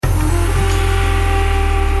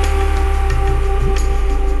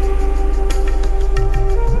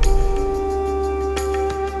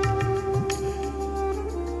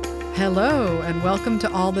Welcome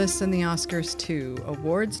to All This and the Oscars Too,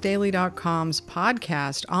 awardsdaily.com's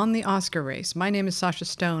podcast on the Oscar race. My name is Sasha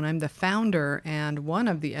Stone. I'm the founder and one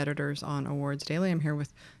of the editors on Awards Daily. I'm here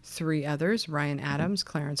with three others, Ryan Adams,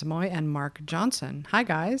 Clarence Moye, and Mark Johnson. Hi,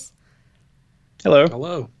 guys. Hello.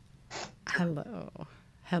 Hello. Hello.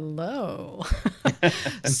 Hello.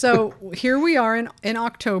 So here we are in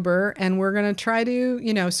October, and we're going to try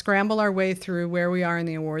to, scramble our way through where we are in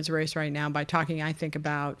the awards race right now by talking, I think,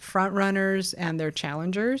 about frontrunners and their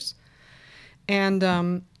challengers. And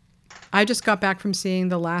I just got back from seeing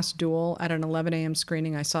The Last Duel at an 11 a.m.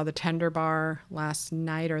 screening. I saw The Tender Bar last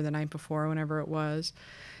night or the night before, whenever it was.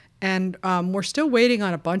 And we're still waiting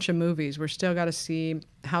on a bunch of movies. We're still got to see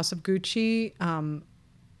House of Gucci,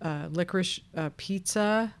 Licorice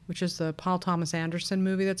Pizza, which is the Paul Thomas Anderson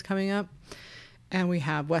movie that's coming up. And we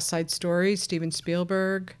have West Side Story, Steven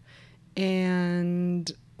Spielberg,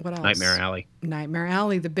 and what else? Nightmare Alley. Nightmare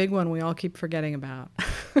Alley, the big one we all keep forgetting about.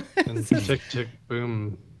 And Tick, Tick,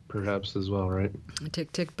 Boom, perhaps, as well, right?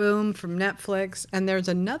 Tick, Tick, Boom from Netflix. And there's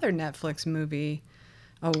another Netflix movie,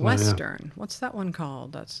 a Western. Yeah. What's that one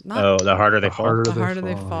called? That's not. Oh, The Harder They Fall. The Harder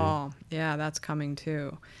They Fall. Yeah, that's coming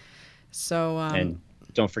too. So. And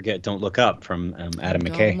don't forget Don't Look Up from Adam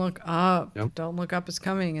McKay. Don't Look Up. Yep. Don't Look Up is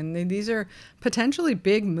coming. And these are potentially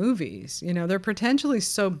big movies. They're potentially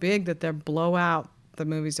so big that they'll blow out the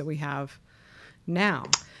movies that we have now.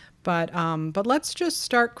 But let's just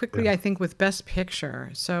start quickly, I think, with Best Picture.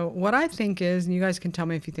 So what I think is, and you guys can tell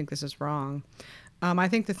me if you think this is wrong, I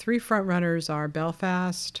think the three front runners are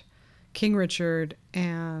Belfast, King Richard,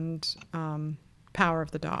 and Power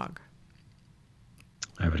of the Dog.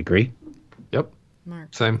 I would agree. Yep.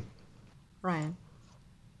 Mark. Same. Ryan.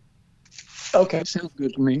 Okay, sounds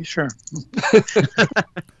good to me. Sure.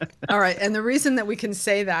 All right, and the reason that we can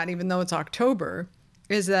say that, even though it's October,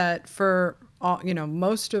 is that for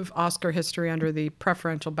most of Oscar history under the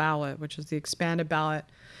preferential ballot, which is the expanded ballot,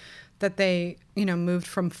 that they moved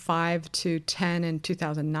from 5 to 10 in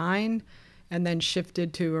 2009, and then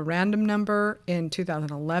shifted to a random number in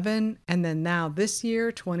 2011, and then now this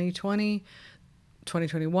year, 2020.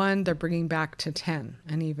 2021, they're bringing back to 10,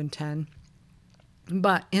 an even 10.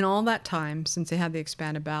 But in all that time, since they had the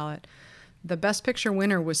expanded ballot, the Best Picture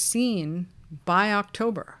winner was seen by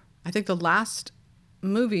October. I think the last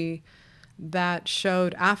movie that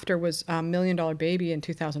showed after was Million Dollar Baby in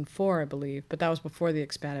 2004, I believe, but that was before the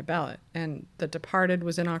expanded ballot. And The Departed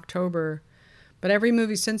was in October, but every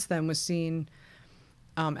movie since then was seen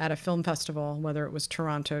at a film festival, whether it was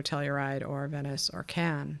Toronto, Telluride, or Venice, or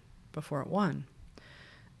Cannes, before it won.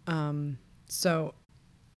 So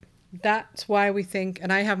that's why we think,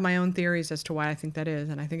 and I have my own theories as to why I think that is,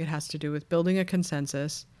 and I think it has to do with building a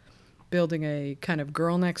consensus, building a kind of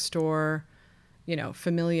girl next door,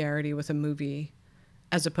 familiarity with a movie,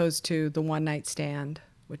 as opposed to the one night stand,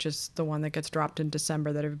 which is the one that gets dropped in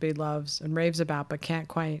December that everybody loves and raves about, but can't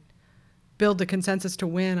quite build the consensus to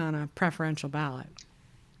win on a preferential ballot.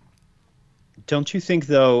 Don't you think,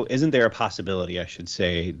 though, isn't there a possibility, I should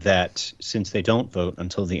say, that since they don't vote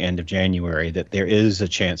until the end of January, that there is a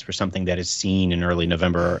chance for something that is seen in late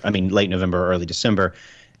November or early December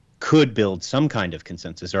could build some kind of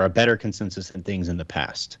consensus or a better consensus than things in the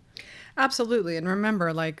past? Absolutely. And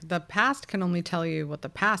remember, the past can only tell you what the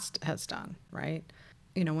past has done, right?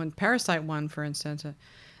 When Parasite won, for instance,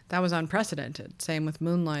 that was unprecedented. Same with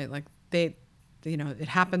Moonlight. It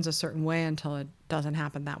happens a certain way until it doesn't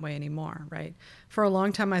happen that way anymore, right? For a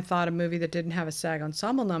long time, I thought a movie that didn't have a SAG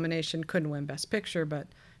Ensemble nomination couldn't win Best Picture, but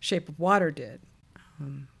Shape of Water did.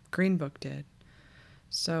 Green Book did.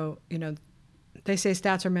 So, they say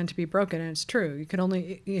stats are meant to be broken, and it's true. It can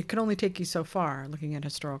only take you so far looking at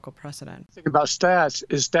historical precedent. The thing about stats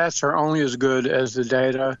is stats are only as good as the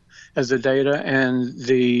data and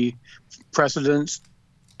the precedents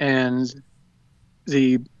and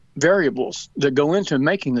the variables that go into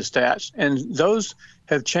making the stats, and those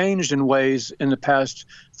have changed in ways in the past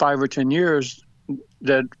 5 or 10 years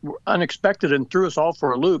that were unexpected and threw us all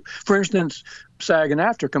for a loop. For instance, SAG and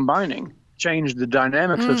AFTRA combining changed the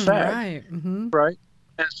dynamics of SAG, right? Mm-hmm. Right,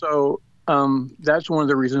 and so that's one of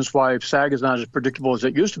the reasons why SAG is not as predictable as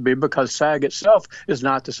it used to be, because SAG itself is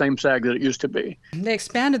not the same SAG that it used to be. They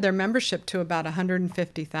expanded their membership to about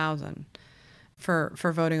 150,000. For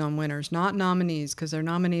voting on winners, not nominees, because their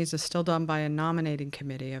nominees is still done by a nominating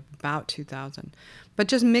committee of about 2,000. But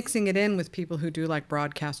just mixing it in with people who do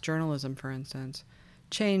broadcast journalism, for instance,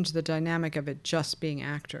 change the dynamic of it just being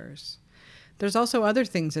actors. There's also other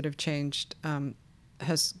things that have changed, can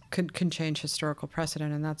change historical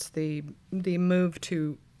precedent, and that's the move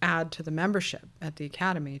to add to the membership at the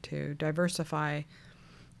Academy to diversify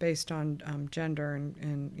based on gender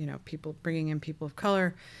and you know, people bringing in people of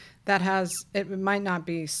color, that has, it might not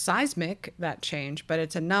be seismic, that change, but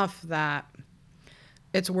it's enough that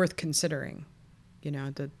it's worth considering, you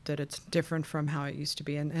know, that it's different from how it used to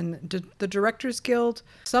be. And the Directors Guild,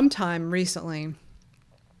 sometime recently,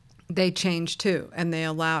 they changed too. And they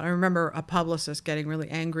allowed, I remember a publicist getting really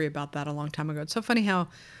angry about that a long time ago. It's so funny how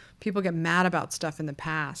people get mad about stuff in the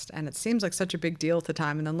past, and it seems like such a big deal at the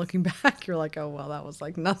time. And then looking back, you're like, oh, well, that was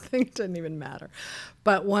like nothing. It didn't even matter.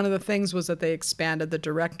 But one of the things was that they expanded the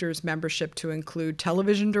directors' membership to include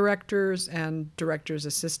television directors and directors'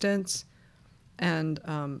 assistants. And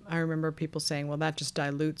I remember people saying, well, that just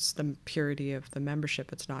dilutes the purity of the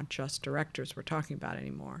membership. It's not just directors we're talking about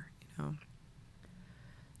anymore, you know.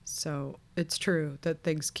 So it's true that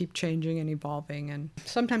things keep changing and evolving. And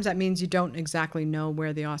sometimes that means you don't exactly know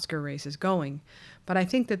where the Oscar race is going. But I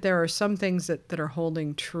think that there are some things that are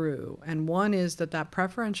holding true. And one is that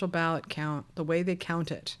preferential ballot count, the way they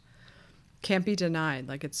count it, can't be denied.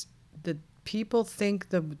 Like, it's the people think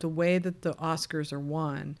the way that the Oscars are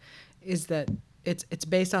won is that it's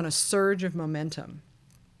based on a surge of momentum.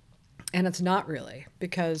 And it's not really,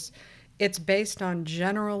 because it's based on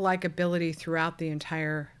general likability throughout the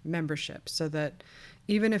entire membership, so that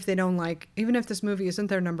even if they don't like, even if this movie isn't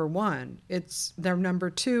their number one, it's their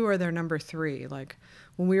number two or their number three. Like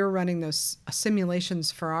when we were running those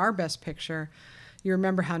simulations for our Best Picture, you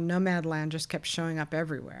remember how Nomadland just kept showing up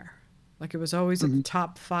everywhere. Like it was always at the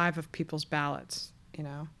top 5 of people's ballots, you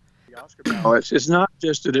know? The Oscar ballots, it's not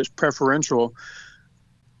just that it's preferential,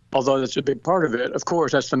 although that's a big part of it. Of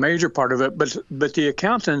course, that's the major part of it. But the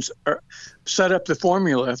accountants set up the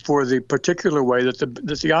formula for the particular way that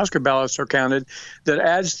the Oscar ballots are counted, that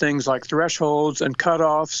adds things like thresholds and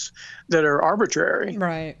cutoffs that are arbitrary.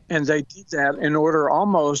 Right. And they did that in order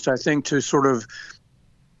almost, I think, to sort of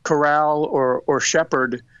corral or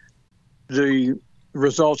shepherd the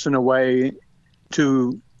results in a way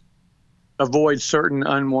to avoid certain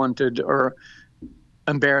unwanted or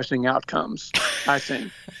embarrassing outcomes, I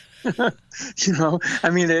think. You know, I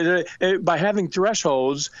mean, by having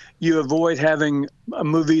thresholds, you avoid having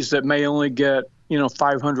movies that may only get,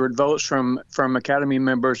 500 votes from Academy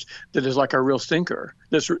members. That is like a real stinker.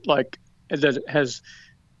 That's like that has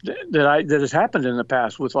happened in the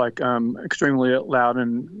past with like Extremely Loud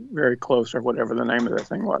and Very Close, or whatever the name of the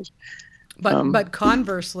thing was. But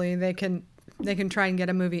conversely, they can try and get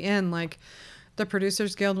a movie in, like the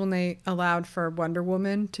Producers Guild when they allowed for Wonder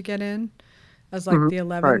Woman to get in as like the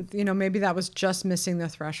 11th. Right. Maybe that was just missing the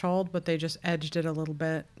threshold, but they just edged it a little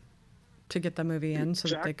bit to get the movie in so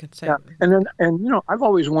that they could say. Yeah. And I've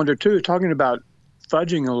always wondered too, talking about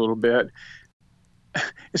fudging a little bit,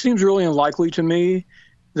 it seems really unlikely to me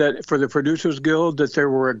that for the Producers Guild that there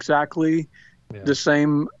were exactly the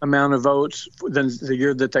same amount of votes than the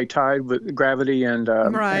year that they tied with Gravity and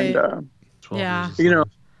right. And,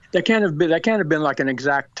 that can't have been like an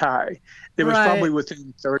exact tie. It was probably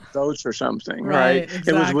within 30 votes or something, right?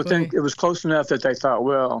 Exactly. It was close enough that they thought,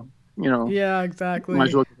 well, Yeah, exactly. Might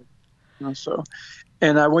as well, so.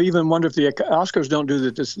 And I even wonder if the Oscars don't do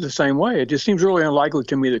it the same way. It just seems really unlikely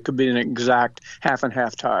to me that it could be an exact half and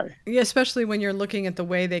half tie. Yeah, especially when you're looking at the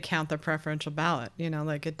way they count the preferential ballot.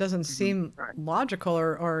 Like it doesn't seem logical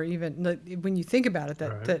or even when you think about it,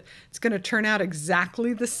 that it's going to turn out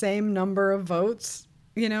exactly the same number of votes,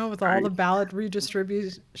 with all the ballot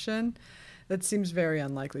redistribution. That seems very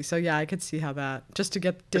unlikely. So yeah, I could see how that, just to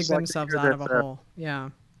dig themselves out of a hole. Yeah.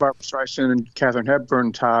 Barbra Streisand and Katharine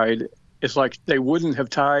Hepburn tied. It's like they wouldn't have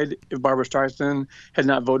tied if Barbra Streisand had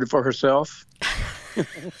not voted for herself. I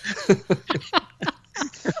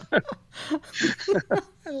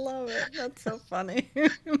love it. That's so funny.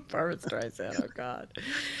 Barbra Streisand, oh God.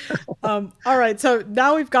 All right, so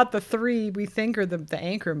now we've got the 3 we think are the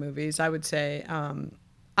anchor movies, I would say.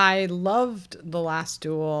 I loved The Last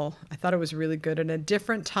Duel. I thought it was really good. In a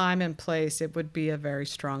different time and place, it would be a very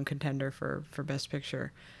strong contender for Best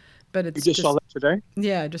Picture. But it's you just saw that today?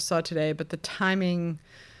 Yeah, I just saw it today. But the timing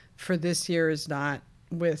for this year is not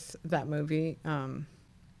with that movie.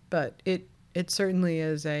 But it certainly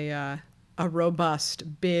is a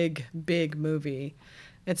robust, big movie.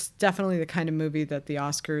 It's definitely the kind of movie that the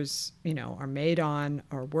Oscars, are made on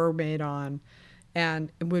or were made on, and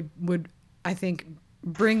it would I think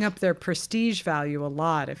bring up their prestige value a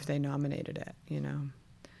lot if they nominated it.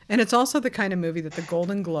 And it's also the kind of movie that the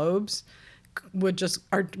Golden Globes would just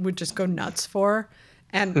go nuts for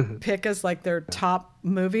and pick as like their top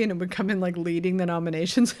movie, and it would come in like leading the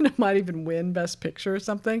nominations, and it might even win Best Picture or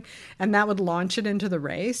something, and that would launch it into the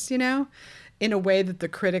race, in a way that the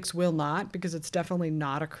critics will not, because it's definitely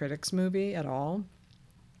not a critics movie at all.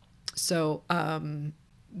 So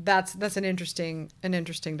that's an interesting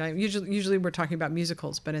usually we're talking about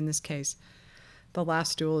musicals, but in this case, The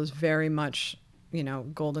Last Duel is very much,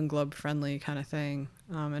 Golden Globe friendly kind of thing.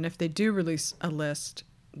 And if they do release a list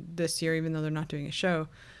this year, even though they're not doing a show,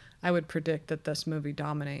 I would predict that this movie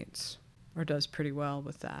dominates or does pretty well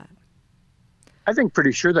with that. I think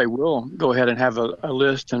pretty sure they will go ahead and have a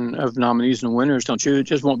list of nominees and winners, don't you? It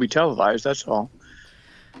just won't be televised. That's all.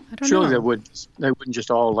 I don't Surely know. they wouldn't just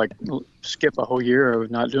all like skip a whole year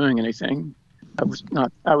of not doing anything.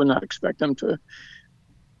 I would not expect them to.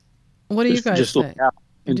 What do you guys just think? Look out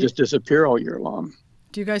and just disappear all year long.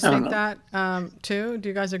 Do you guys think that too? Do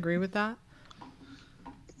you guys agree with that?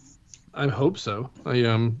 I hope so.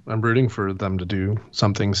 I'm rooting for them to do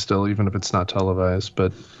something still, even if it's not televised.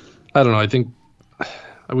 But I don't know. I think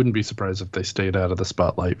I wouldn't be surprised if they stayed out of the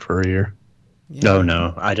spotlight for a year. Yeah.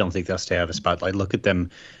 No, I don't think they'll stay out of the spotlight. Look at them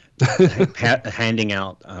handing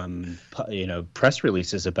out, press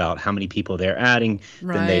releases about how many people they're adding.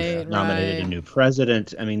 Then they've nominated a new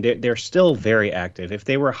president. I mean, they're still very active. If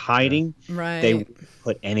they were hiding, they wouldn't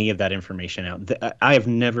put any of that information out. I've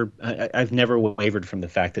never wavered from the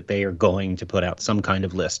fact that they are going to put out some kind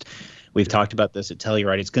of list. We've talked about this at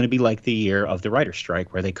Telluride. It's going to be like the year of the writer's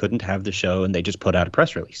strike, where they couldn't have the show and they just put out a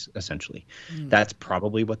press release, essentially. That's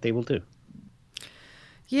probably what they will do.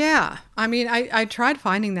 Yeah. I mean, I tried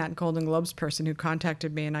finding that Golden Globes person who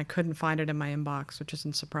contacted me, and I couldn't find it in my inbox, which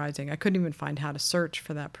isn't surprising. I couldn't even find how to search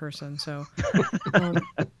for that person. So,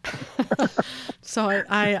 so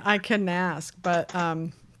I couldn't ask. But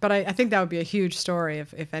I think that would be a huge story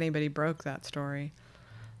if anybody broke that story.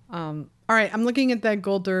 All right. I'm looking at that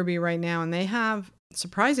Gold Derby right now, and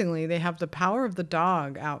surprisingly, they have The Power of the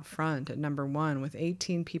Dog out front at number 1 with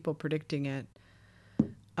 18 people predicting it.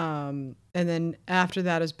 And then after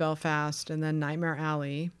that is Belfast, and then Nightmare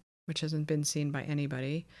Alley, which hasn't been seen by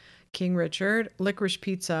anybody, King Richard, Licorice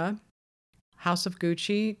Pizza, House of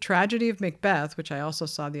Gucci, Tragedy of Macbeth, which I also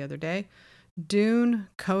saw the other day, Dune,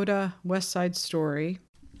 Coda, West Side Story,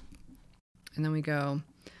 and then we go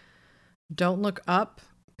Don't Look Up,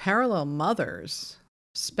 Parallel Mothers,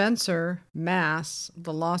 Spencer, Mass,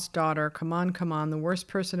 The Lost Daughter, Come On, Come On, The Worst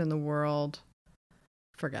Person in the World.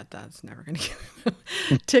 Forget that. It's never going to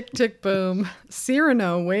get Tick, Tick, Boom.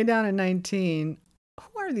 Cyrano, way down at 19.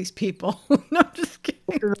 Who are these people? No, I'm just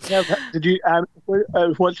kidding. Did you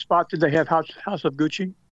what spot did they have House of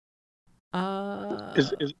Gucci?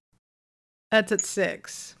 That's at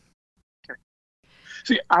 6. Okay.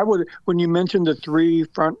 See, when you mentioned the 3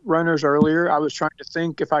 front runners earlier, I was trying to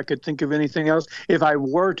think if I could think of anything else. If I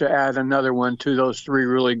were to add another one to those 3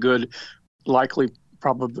 really good, likely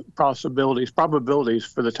probabilities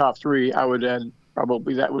for the top 3, I would add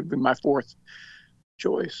probably that would be my 4th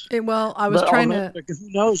choice. I was trying to. Who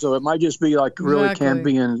knows though? It might just be like really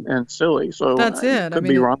campy and silly. So that's it. Could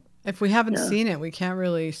be wrong. If we haven't seen it, we can't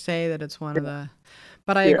really say that it's one of the.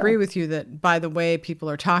 But I agree with you that by the way people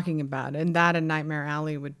are talking about it, and that and Nightmare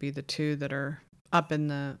Alley would be the 2 that are up in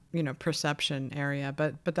the perception area.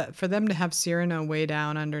 But that for them to have Cyrano way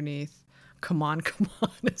down underneath, come on,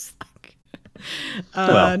 it's like.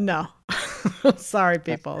 No, sorry,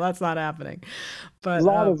 people, that's not happening. But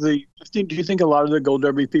do you think a lot of the Gold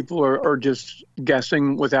Derby people are just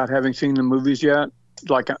guessing without having seen the movies yet?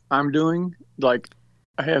 Like I'm doing. Like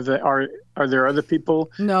I have. Are there other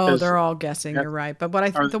people? No, they're all guessing. You're right. But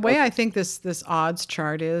what the way I think this odds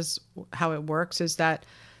chart is, how it works is that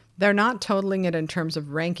they're not totaling it in terms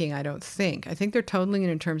of ranking. I don't think. I think they're totaling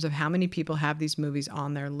it in terms of how many people have these movies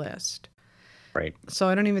on their list. Right. So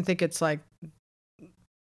I don't even think it's like,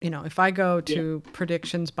 if I go to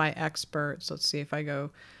predictions by experts, let's see if I go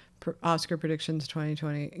Oscar predictions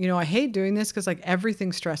 2020. I hate doing this because like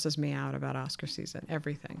everything stresses me out about Oscar season,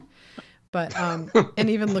 everything. But and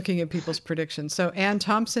even looking at people's predictions. So Ann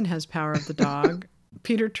Thompson has Power of the Dog.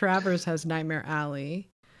 Peter Travers has Nightmare Alley.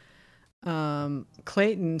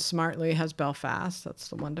 Clayton smartly has Belfast. That's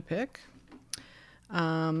the one to pick.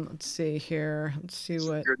 Let's see here. Let's see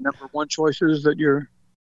what your number 1 choices that you're.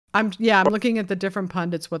 I'm looking at the different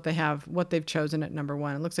pundits, what they've chosen at number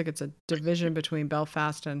 1. It looks like it's a division between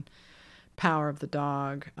Belfast and Power of the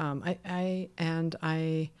Dog.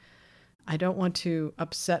 I don't want to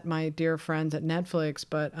upset my dear friends at Netflix,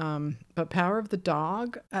 but Power of the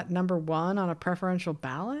Dog at number 1 on a preferential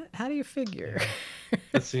ballot? How do you figure?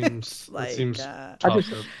 That seems tough.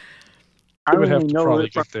 I would have to probably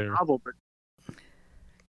get there.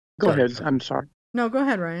 Go ahead. I'm sorry. No, go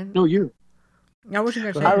ahead, Ryan. No, you. I wasn't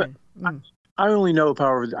going to say I only know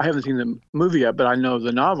I haven't seen the movie yet, but I know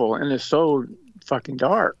the novel, and it's so fucking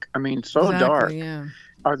dark. I mean, so dark. Yeah.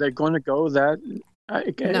 Are they going to go that? No.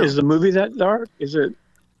 Is the movie that dark? Is it?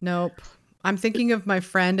 Nope. I'm thinking of my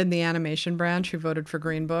friend in the animation branch who voted for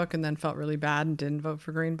Green Book and then felt really bad and didn't vote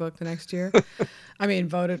for Green Book the next year. I mean,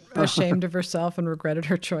 voted ashamed of herself and regretted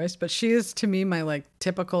her choice. But she is, to me, my like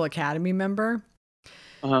typical Academy member.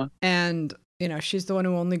 Uh-huh. And, you know, she's the one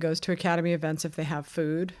who only goes to Academy events if they have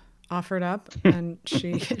food offered up. And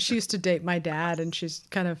she used to date my dad, and she's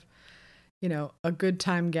kind of, you know, a good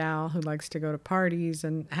time gal who likes to go to parties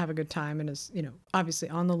and have a good time and is, you know, obviously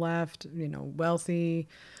on the left, you know, wealthy,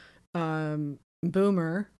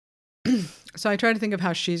 boomer. So I try to think of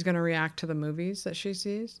how she's going to react to the movies that she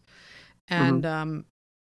sees. And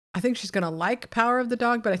I think she's going to like Power of the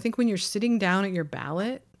Dog, but I think when you're sitting down at your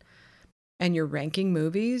ballot and you're ranking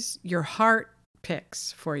movies, your heart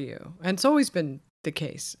picks for you. And it's always been the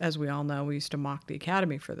case, as we all know. We used to mock the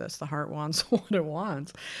Academy for this. The heart wants what it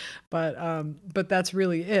wants. But that's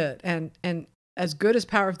really it. And as good as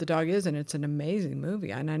Power of the Dog is, and it's an amazing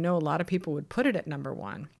movie, and I know a lot of people would put it at number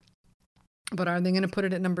 1. But are they going to put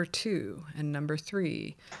it at number 2 and number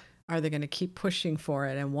 3? Are they going to keep pushing for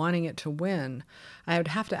it and wanting it to win? I would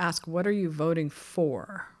have to ask, what are you voting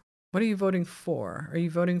for? What are you voting for? Are you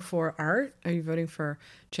voting for art? Are you voting for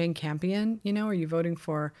Jane Campion? You know, are you voting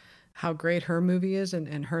for how great her movie is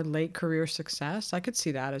and her late career success? I could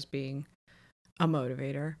see that as being a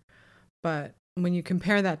motivator. But when you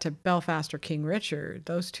compare that to Belfast or King Richard,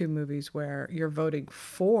 those two movies where you're voting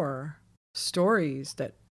for stories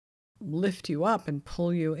that lift you up and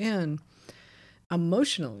pull you in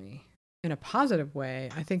emotionally in a positive way,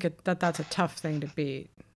 I think that's a tough thing to beat.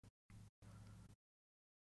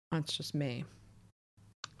 That's just me.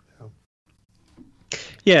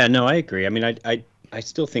 Yeah, no, I agree. I mean, I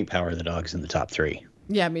still think Power of the Dog's in the top 3.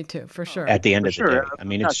 Yeah, me too, for sure. At the end of the day, I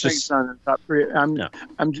mean, it's just not in the top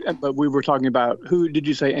 3. But we were talking about, who did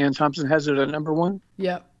you say? Ann Thompson has it at number 1.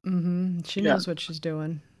 Yep. She knows what she's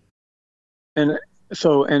doing. And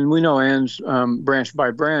we know Ann's branch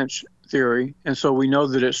by branch theory, and so we know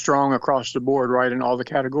that it's strong across the board, right, in all the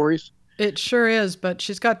categories. It sure is, but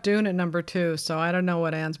she's got Dune at number 2, so I don't know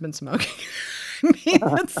what Anne's been smoking. I mean,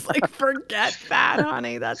 it's like, forget that,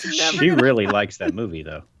 honey. That's never. She really likes that movie,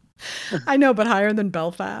 though. I know, but higher than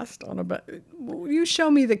Belfast. You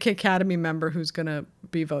show me the Academy member who's going to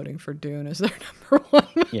be voting for Dune as their number 1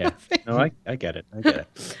 movie. Yeah, no, I get it. I get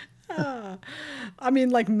it. I mean,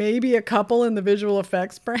 like maybe a couple in the visual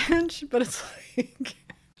effects branch, but it's like,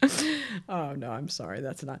 oh no, I'm sorry,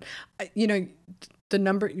 that's not. You know, the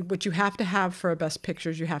number. What you have to have for a Best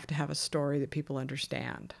Pictures, you have to have a story that people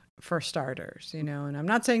understand. For starters, you know, and I'm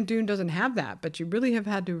not saying Dune doesn't have that, but you really have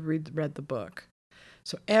had to read the book.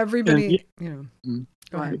 So everybody, you know,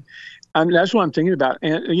 go ahead. That's what I'm thinking about.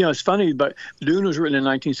 And, you know, it's funny, but Dune was written in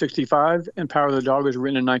 1965 and Power of the Dog was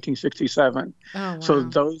written in 1967. Oh, wow. So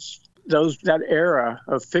that era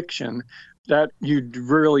of fiction, it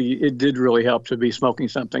did really help to be smoking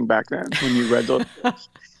something back then when you read those books.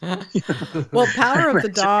 Well, Power of the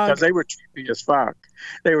Dog, because they were trippy as fuck.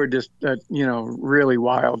 They were just, you know, really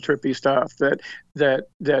wild, trippy stuff that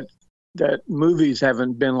movies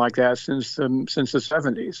haven't been like that since the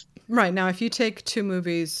 70s. Right. Now, if you take two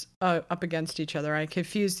movies up against each other, I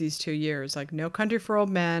confuse these 2 years, like No Country for Old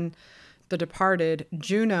Men, The Departed,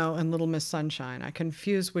 Juno, and Little Miss Sunshine. I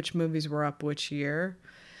confuse which movies were up which year.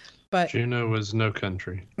 But Juno was No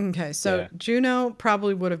Country. Okay, so Juno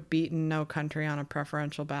probably would have beaten No Country on a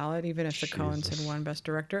preferential ballot, even if the Coens had won Best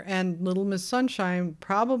Director. And Little Miss Sunshine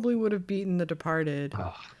probably would have beaten The Departed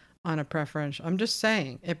on a preferential. I'm just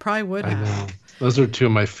saying, it probably would have. I know. Those are 2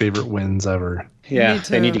 of my favorite wins ever. Yeah,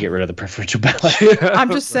 they need to get rid of the preferential ballot. I'm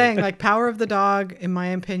just saying, like Power of the Dog, in my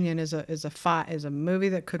opinion, is a movie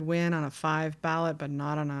that could win on a 5 ballot, but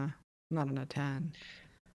not on a 10.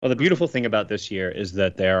 Well, the beautiful thing about this year is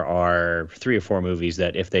that there are 3 or 4 movies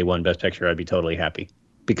that if they won Best Picture, I'd be totally happy,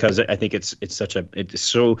 because I think it's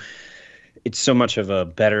so much of a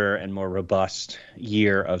better and more robust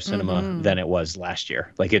year of cinema than it was last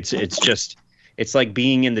year. Like it's like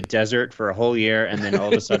being in the desert for a whole year and then all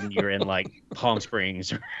of a sudden you're in like Palm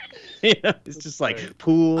Springs. You know, it's just like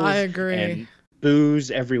pools. I agree. And booze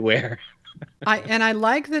everywhere. I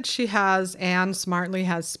like that Anne smartly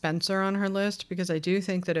has Spencer on her list, because I do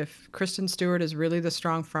think that if Kristen Stewart is really the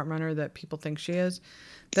strong frontrunner that people think she is,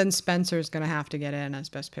 then Spencer's going to have to get in as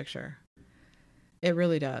Best Picture. It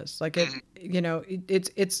really does. Like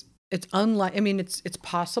it's unlike. I mean, it's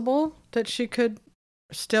possible that she could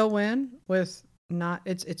still win with not.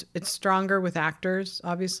 It's stronger with actors,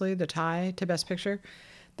 obviously, the tie to Best Picture,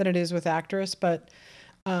 than it is with actress, but.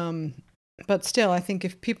 But still, I think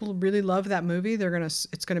if people really love that movie,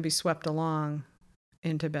 it's gonna be swept along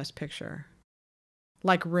into Best Picture,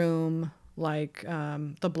 like Room, like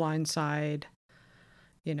The Blind Side.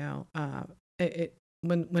 You know,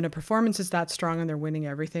 when a performance is that strong and they're winning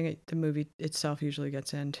everything, the movie itself usually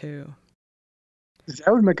gets in too.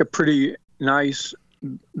 That would make a pretty nice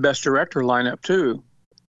Best Director lineup too.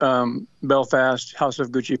 Belfast, House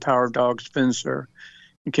of Gucci, Power of Dogs, Spencer,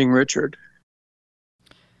 and King Richard.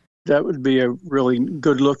 That would be a really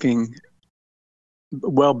good-looking,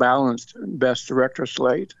 well-balanced Best Director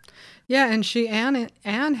slate. Yeah, and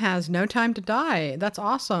Anne has No Time to Die. That's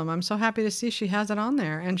awesome. I'm so happy to see she has it on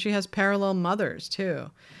there, and she has Parallel Mothers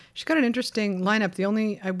too. She's got an interesting lineup.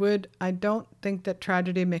 I don't think that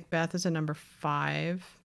Tragedy of Macbeth is a number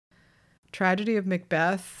 5. Tragedy of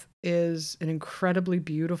Macbeth is an incredibly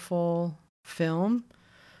beautiful film,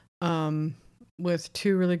 with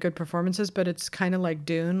 2 really good performances, but it's kind of like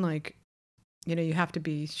Dune, like, you know, you have to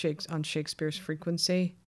be on Shakespeare's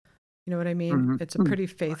frequency. You know what I mean? Mm-hmm. It's a pretty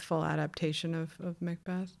faithful adaptation of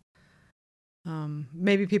Macbeth.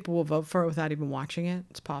 Maybe people will vote for it without even watching it.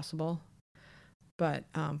 It's possible. But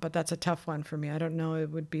that's a tough one for me. I don't know it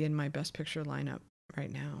would be in my Best Picture lineup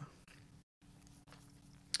right now.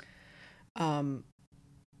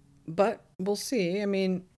 But we'll see. I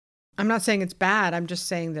mean, I'm not saying it's bad. I'm just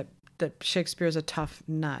saying that Shakespeare is a tough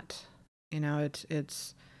nut. You know,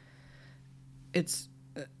 it's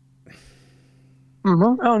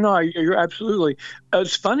Mm-hmm. Oh no, you're absolutely.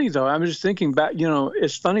 It's funny though. I was just thinking back. You know,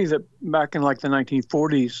 it's funny that back in like the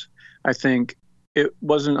 1940s, I think it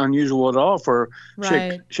wasn't unusual at all for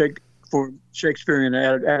right. for Shakespearean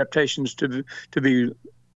adaptations to be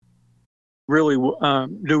really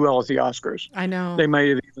do well at the Oscars. I know. They might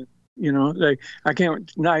have even, you know, I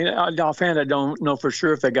can't offhand. I don't know for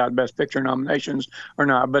sure if they got Best Picture nominations or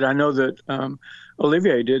not, but I know that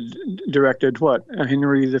Olivier directed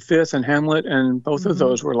Henry V and Hamlet, and both of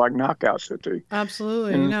those were like knockouts.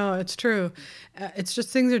 Absolutely, no, it's true. It's just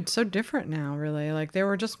things are so different now. Really, like they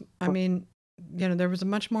were just. I mean, you know, there was a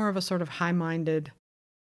much more of a sort of high-minded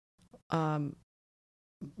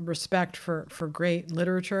respect for great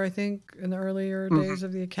literature, I think, in the earlier days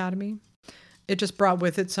of the Academy. It just brought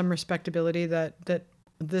with it some respectability that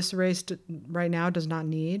this race right now does not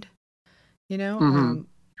need, you know.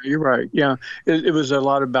 You're right. Yeah, it was a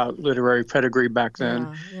lot about literary pedigree back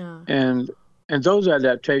then. Yeah. And those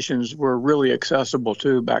adaptations were really accessible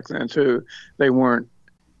too back then too. They weren't.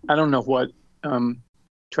 I don't know what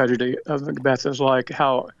Tragedy of Macbeth is like.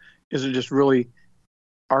 How is it? Just really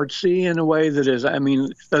artsy in a way that is. I mean,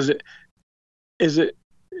 does it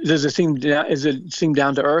seem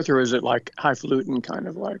down to earth, or is it like highfalutin kind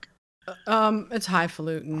of like? It's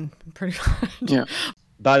highfalutin, pretty much. Yeah.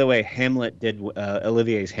 By the way,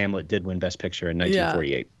 Olivier's Hamlet did win Best Picture in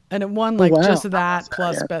 1948. Yeah. And it won just that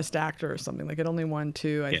plus Best Actor or something. Like it only won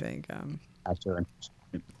 2, I think. Actor.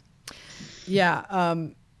 Yeah.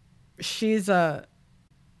 I'm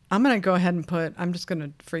going to go ahead and I'm just going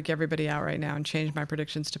to freak everybody out right now and change my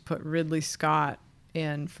predictions to put Ridley Scott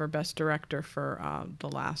in for Best Director for The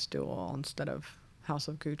Last Duel instead of House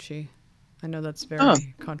of Gucci. I know that's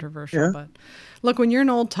very controversial, but look, when you're an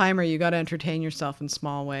old timer, you got to entertain yourself in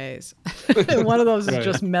small ways. One of those is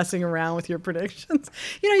just messing around with your predictions.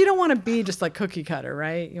 You know, you don't want to be just like cookie cutter,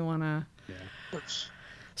 right? You want to. Yeah.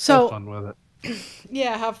 So have fun with it.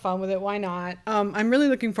 Yeah, have fun with it. Why not? I'm really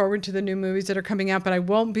looking forward to the new movies that are coming out, but I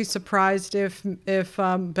won't be surprised if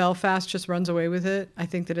Belfast just runs away with it. I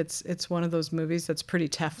think that it's one of those movies that's pretty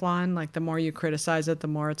Teflon. Like the more you criticize it, the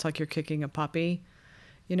more it's like you're kicking a puppy.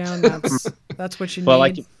 You know, and that's what you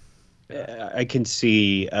need. I can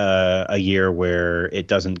see a year where it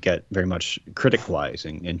doesn't get very much critic-wise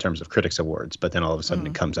in terms of critics awards, but then all of a sudden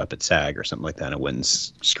it comes up at SAG or something like that and it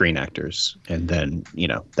wins Screen Actors, and then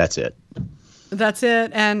that's it. That's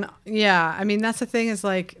it. And yeah, I mean, that's the thing is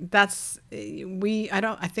like, I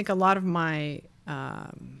think a lot of my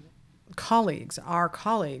colleagues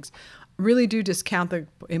really do discount the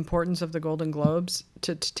importance of the Golden Globes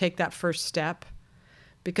to take that first step,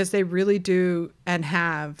 because they really do and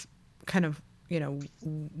have kind of,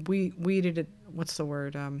 weeded it,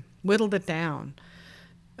 whittled it down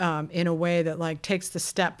in a way that like takes the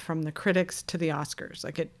step from the critics to the Oscars.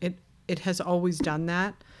 Like it has always done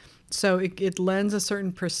that. So it lends a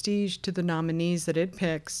certain prestige to the nominees that it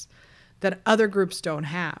picks that other groups don't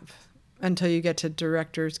have until you get to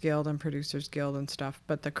Directors Guild and Producers Guild and stuff.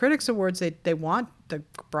 But the Critics Awards, they want, the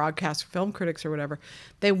broadcast film critics or whatever,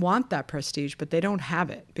 they want that prestige, but they don't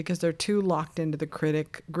have it because they're too locked into the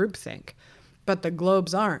critic groupthink. But the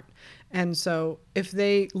Globes aren't. And so if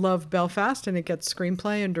they love Belfast and it gets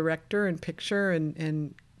screenplay and director and picture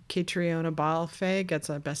and Catriona Balfe gets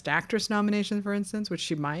a Best Actress nomination, for instance, which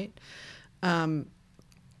she might, that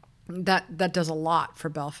does a lot for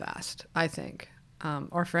Belfast, I think.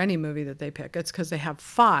 or for any movie that they pick. It's because they have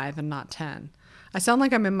 5 and not 10. I sound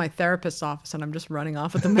like I'm in my therapist's office and I'm just running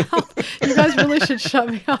off at the mouth. You guys really should shut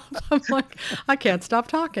me up. I'm like, I can't stop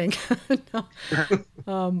talking.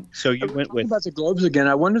 No. So you went with about the Globes again.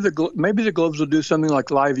 I wonder maybe the Globes will do something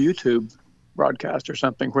like live YouTube broadcast or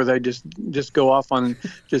something where they just go off on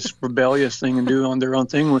just rebellious thing and do on their own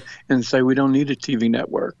thing and say we don't need a TV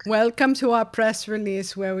network. Welcome to our press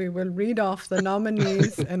release where we will read off the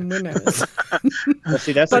nominees and winners. Well,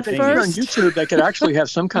 see, that's But the thing. first- On YouTube, they could actually have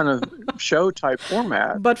some kind of show type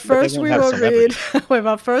format. But first won't we have will read. celebrities. Wait,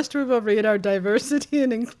 but first we will read our diversity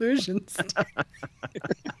and inclusion stuff.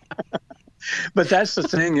 But that's the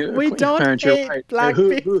thing. We don't Clarence, you're hate right. black who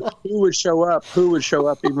people. would show up? Who would show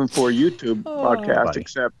up even for a YouTube broadcast? Buddy.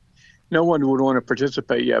 Except no one would want to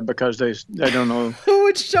participate yet because they don't know. Who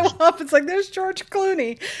would show up? It's like, there's George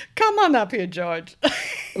Clooney. Come on up here, George.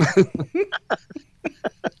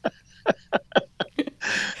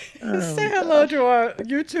 Say hello to our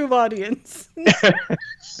YouTube audience.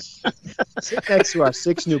 Sit next to our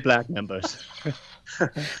 6 new black members.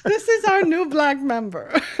 This is our new black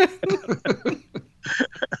member.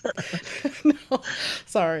 No,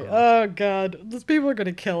 sorry. Oh God, these people are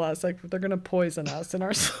gonna kill us. Like they're gonna poison us in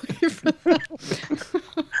our sleep.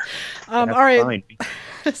 All right. Fine.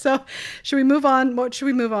 So, should we move on? What should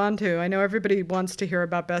we move on to? I know everybody wants to hear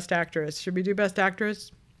about Best Actress. Should we do Best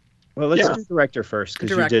Actress? Well, let's Yeah. do director first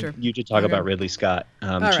because Director. you did talk Okay. about Ridley Scott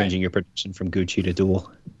right. changing your prediction from Gucci to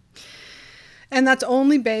Duel. And that's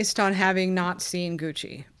only based on having not seen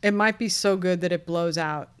Gucci. It might be so good that it blows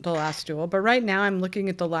out The Last Duel, but right now I'm looking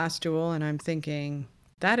at The Last Duel and I'm thinking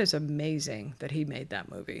that is amazing that he made that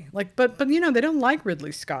movie. Like, but you know, they don't like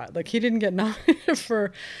Ridley Scott. Like he didn't get nominated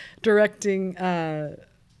for directing The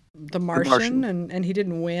Martian. And he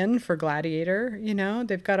didn't win for Gladiator. You know,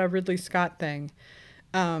 they've got a Ridley Scott thing.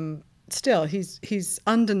 Still, he's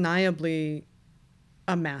undeniably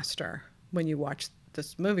a master when you watch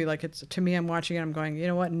this movie. Like it's, to me, I'm watching it, I'm going, you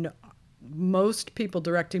know what? No, most people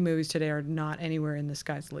directing movies today are not anywhere in this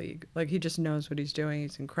guy's league. Like he just knows what he's doing.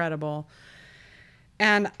 He's incredible.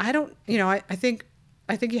 And I don't, you know, I think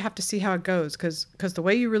you have to see how it goes because the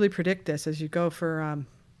way you really predict this is you go for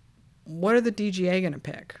what are the DGA going to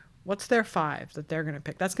pick? What's their 5 that they're going to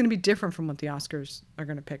pick? That's going to be different from what the Oscars are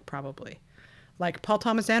going to pick probably. Like Paul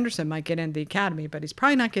Thomas Anderson might get into the Academy, but he's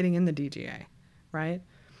probably not getting in the DGA, right?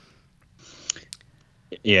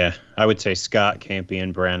 Yeah, I would say Scott,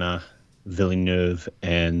 Campion, Branagh, Villeneuve,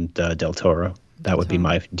 and Del Toro. That would be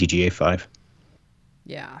my DGA 5.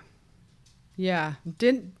 Yeah. Yeah.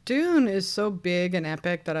 Dune is so big and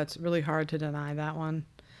epic that it's really hard to deny that one.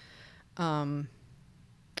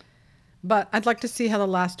 But I'd like to see how The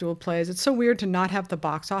Last Duel plays. It's so weird to not have the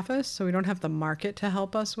box office, so we don't have the market to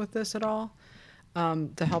help us with this at all.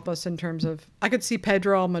 To help us in terms of, I could see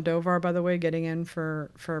Pedro Almodovar, by the way, getting in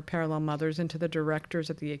for Parallel Mothers into the directors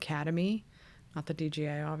at the Academy, not the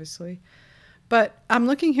DGA, obviously. But I'm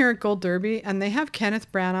looking here at Gold Derby, and they have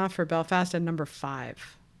Kenneth Branagh for Belfast at number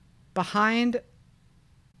 5, behind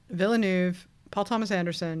Villeneuve, Paul Thomas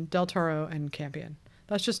Anderson, Del Toro, and Campion.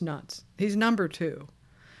 That's just nuts. He's number 2,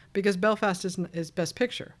 because Belfast is Best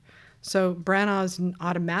Picture, so Branagh's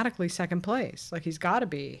automatically second place. Like he's got to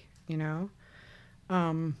be, you know.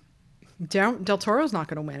 Del Toro's not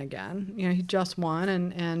going to win again. You know, he just won,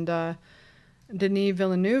 and Denis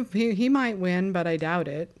Villeneuve, he might win, but I doubt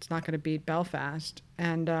it. It's not going to beat Belfast.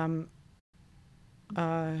 And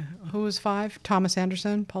who was 5? Thomas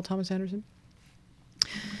Anderson, Paul Thomas Anderson.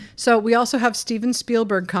 So we also have Steven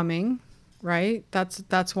Spielberg coming, right?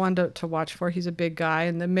 That's one to watch for. He's a big guy,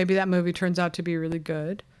 and then maybe that movie turns out to be really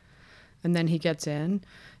good, and then he gets in.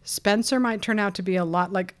 Spencer might turn out to be a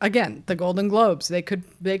lot like, again, the Golden Globes. They could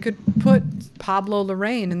put Pablo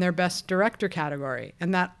Larraín in their Best Director category,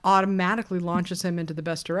 and that automatically launches him into the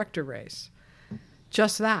Best Director race.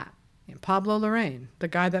 Just that. Pablo Larraín, the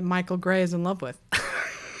guy that Michael Gray is in love with.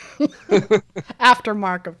 After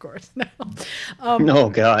Mark, of course. No. Oh,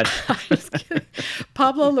 God. I'm just kidding.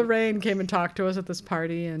 Pablo Larraín came and talked to us at this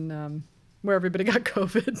party, and where everybody got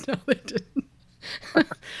COVID. No, they didn't.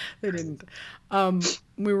 They didn't.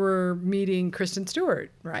 We were meeting Kristen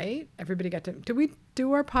Stewart, right? Everybody got to. Did we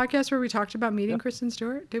do our podcast where we talked about meeting Kristen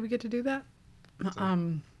Stewart? Did we get to do that?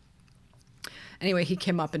 Anyway, he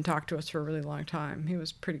came up and talked to us for a really long time. He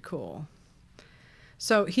was pretty cool.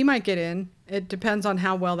 So he might get in. It depends on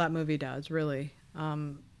how well that movie does, really.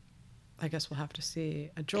 I guess we'll have to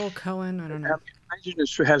see. Joel Cohen, I don't know.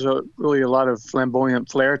 It has a lot of flamboyant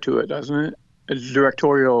flair to it, doesn't it? It's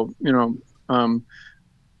directorial, you know.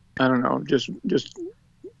 I don't know, just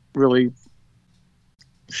really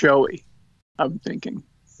showy. I'm thinking,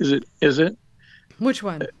 is it? Which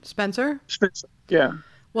one? Spencer? Spencer. Yeah.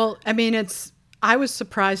 Well, I mean, I was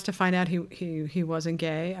surprised to find out he wasn't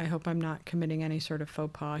gay. I hope I'm not committing any sort of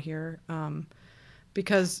faux pas here,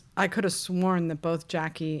 because I could have sworn that both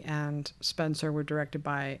Jackie and Spencer were directed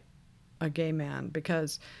by a gay man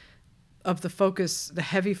because of the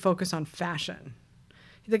heavy focus on fashion.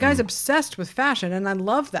 The guy's obsessed with fashion, and I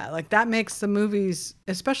love that. Like, that makes the movies,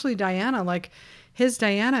 especially Diana, like his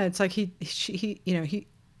Diana, it's like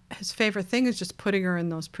his favorite thing is just putting her in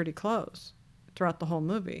those pretty clothes throughout the whole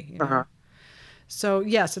movie, you know. Uh-huh. So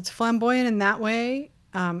yes, it's flamboyant in that way.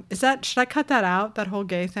 Should I cut that out, that whole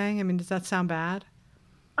gay thing? I mean, does that sound bad?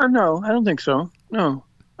 No, I don't think so. No.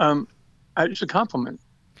 It's a compliment.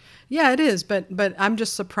 Yeah, it is, but I'm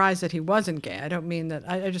just surprised that he wasn't gay. I don't mean that.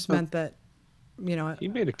 I just meant that, you know. He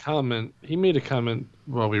made a comment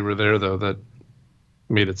while we were there, though, that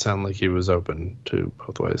made it sound like he was open to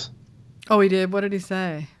both ways. Oh, he did? What did he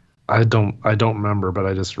say? I don't remember, but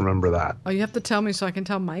I just remember that. Oh, you have to tell me so I can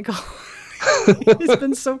tell Michael. He's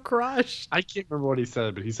been so crushed. I can't remember what he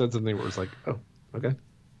said, but he said something where it was like, oh, okay.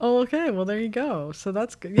 Oh, okay. Well, there you go. So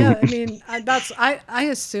that's good. Yeah, I mean, I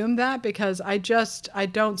assume that because I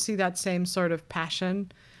don't see that same sort of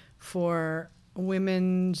passion for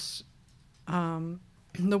women's,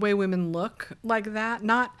 the way women look like that.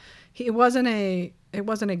 It wasn't a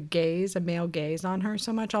male gaze on her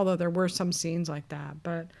so much, although there were some scenes like that.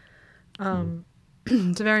 But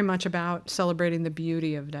it's very much about celebrating the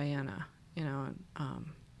beauty of Diana, you know.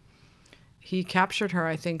 He captured her,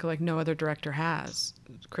 I think, like no other director has,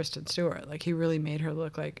 Kristen Stewart. Like, he really made her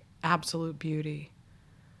look like absolute beauty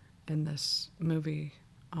in this movie.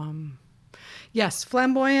 Yes,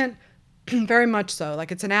 flamboyant, very much so.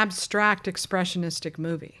 Like, it's an abstract, expressionistic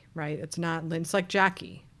movie, right? It's like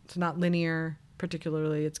Jackie. It's not linear,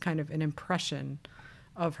 particularly. It's kind of an impression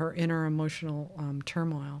of her inner emotional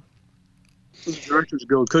turmoil. The directors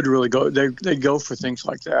could really go. They go for things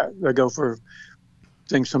like that. They go for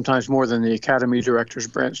things sometimes more than the Academy directors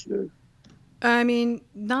branch do. I mean,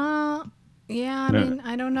 nah. Yeah, I mean,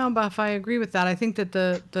 I don't know about if I agree with that. I think that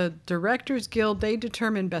the Directors Guild, they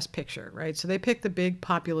determine Best Picture, right? So they pick the big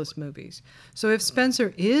populist movies. So if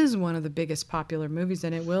Spencer is one of the biggest popular movies,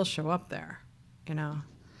 then it will show up there, you know.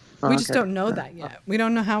 We just don't know that yet. We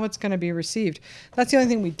don't know how it's going to be received. That's the only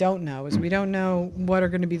thing we don't know, is we don't know what are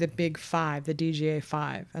going to be the big five, the DGA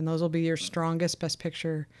 5. And those will be your strongest Best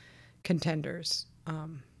Picture contenders.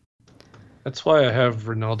 That's why I have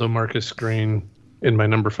Ronaldo Marcus Green in my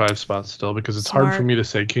number 5 spot still, because it's hard for me to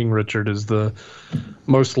say King Richard is the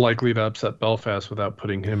most likely to upset Belfast without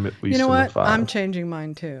putting him at least in the 5. I'm changing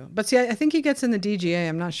mine too. But see, I think he gets in the DGA.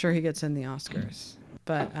 I'm not sure he gets in the Oscars.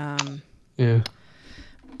 But yeah.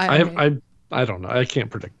 I don't know. I can't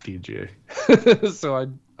predict DGA. So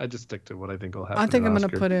I just stick to what I think will happen. I think I'm going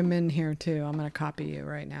to put him in here too. I'm going to copy you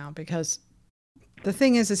right now, because the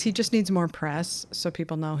thing is he just needs more press so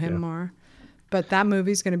people know him more. But that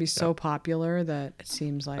movie's going to be so popular that it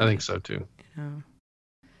seems like... I think so too. You know,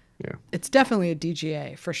 yeah. It's definitely a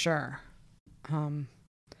DGA for sure. But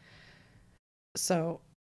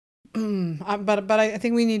I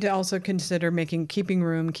think we need to also consider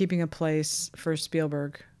keeping a place for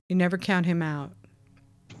Spielberg. You never count him out.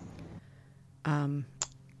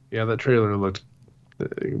 Yeah, that trailer looked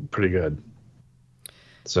pretty good.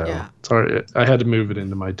 So yeah. Sorry, I had to move it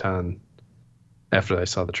into my 10 after I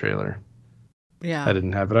saw the trailer. Yeah, I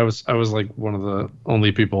didn't have it. I was like one of the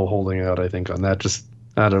only people holding out, I think, on that, just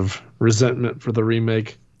out of resentment for the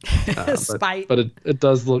remake. Spite. But it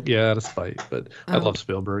does look, out of spite. But I love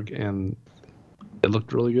Spielberg, and it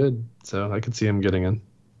looked really good. So I could see him getting in.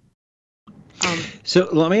 So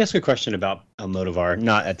let me ask a question about Almodovar,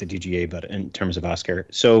 not at the DGA, but in terms of Oscar.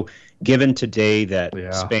 So given today that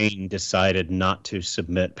Spain decided not to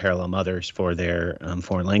submit Parallel Mothers for their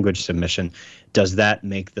foreign language submission, does that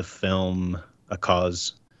make the film a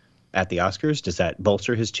cause at the Oscars? Does that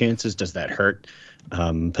bolster his chances? Does that hurt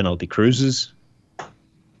Penelope Cruz's?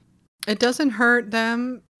 It doesn't hurt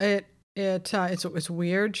them. It's a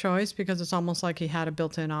weird choice, because it's almost like he had a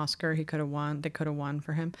built-in Oscar. He could have won. They could have won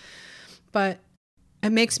for him. But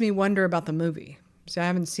it makes me wonder about the movie. See, I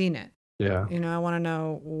haven't seen it. Yeah. You know, I want to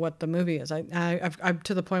know what the movie is. I'm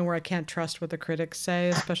to the point where I can't trust what the critics say,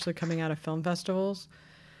 especially coming out of film festivals.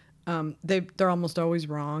 They're almost always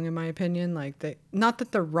wrong, in my opinion. Like, not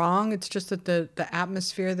that they're wrong. It's just that the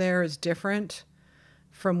atmosphere there is different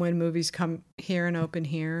from when movies come here and open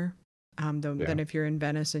here. Than if you're in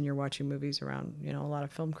Venice and you're watching movies around, you know, a lot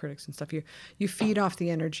of film critics and stuff. You feed off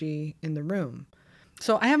the energy in the room.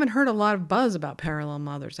 So I haven't heard a lot of buzz about Parallel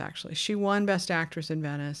Mothers, actually. She won Best Actress in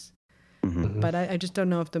Venice, but I just don't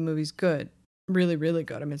know if the movie's good. really, really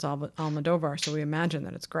good. I mean, it's Almodovar, so we imagine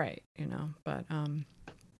that it's great, but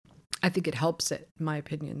I think it helps it, in my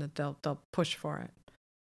opinion, that they'll push for it.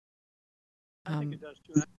 I think it does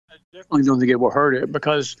too. I definitely don't think it will hurt it,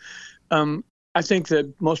 because I think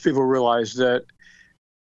that most people realize that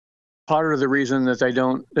part of the reason that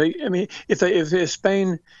if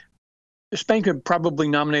Spain could probably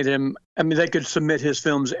nominate him. I mean, they could submit his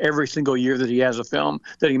films every single year that he has a film,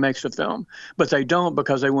 that he makes a film, but they don't,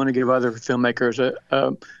 because they want to give other filmmakers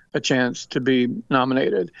a chance to be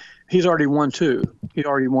nominated. He's already won 2. He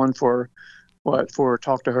already won for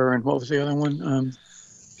Talk to Her, and what was the other one?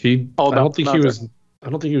 I don't think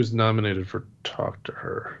he was nominated for Talk to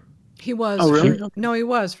Her. He was. Oh, really? No, he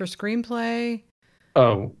was for screenplay.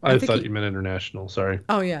 Oh, I thought you meant international. Sorry.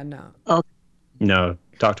 Oh yeah, no. Oh. No,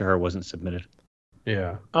 Talk to Her wasn't submitted.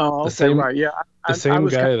 Yeah. Oh, okay, right. Yeah. The same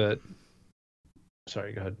guy that.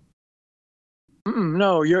 Sorry, go ahead.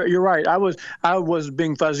 No, you're right. I was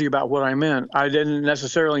being fuzzy about what I meant. I didn't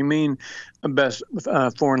necessarily mean a best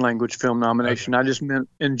foreign language film nomination. Okay. I just meant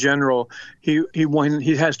in general. He won.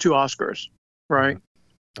 He has 2 Oscars, right?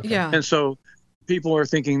 Okay. Yeah. And so people are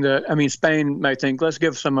thinking that. I mean, Spain may think, let's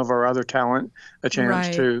give some of our other talent a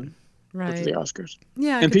chance to go to the Oscars.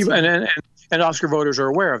 Yeah. And people and Oscar voters are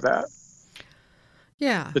aware of that.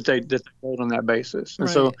 Yeah. That they vote on that basis, and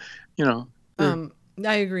so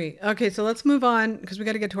I agree. Okay, so let's move on, because we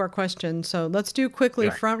got to get to our question. So let's do quickly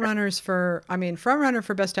Frontrunner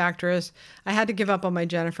for Best Actress. I had to give up on my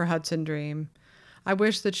Jennifer Hudson dream. I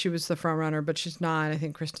wish that she was the frontrunner, but she's not. I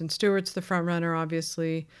think Kristen Stewart's the frontrunner,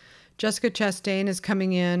 obviously. Jessica Chastain is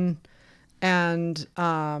coming in, and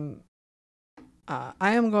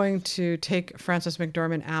I am going to take Frances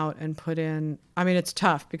McDormand out and put in. I mean, it's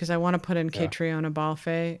tough because I want to put in Catriona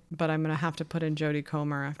Balfe, but I'm going to have to put in Jodie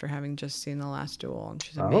Comer after having just seen The Last Duel, and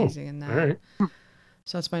she's amazing in that. All right.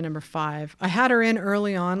 So that's my number 5. I had her in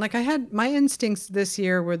early on. Like, I had my instincts this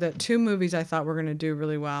year were that 2 movies I thought were going to do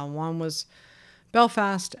really well. One was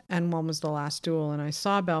Belfast and one was The Last Duel, and I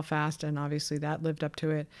saw Belfast, and obviously that lived up to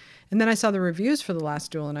it. And then I saw the reviews for The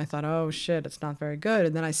Last Duel, and I thought, oh shit, it's not very good.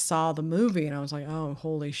 And then I saw the movie, and I was like, oh,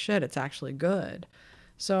 holy shit, it's actually good.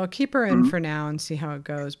 So I'll keep her in for now and see how it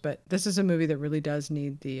goes. But this is a movie that really does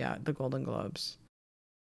need the Golden Globes.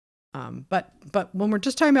 But when we're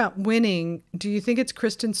just talking about winning, do you think it's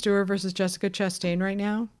Kristen Stewart versus Jessica Chastain right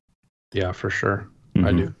now? Yeah, for sure. Mm-hmm.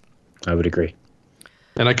 I do. I would agree.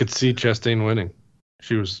 And I could see Chastain winning.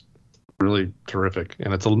 She was really terrific,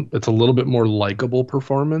 and it's a little bit more likable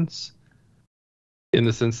performance in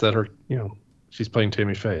the sense that she's playing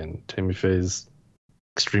Tammy Faye, and Tammy Faye's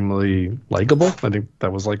extremely likable. I think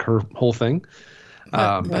that was like her whole thing.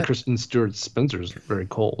 But Kristen Stewart Spencer's very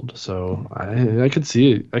cold, so I could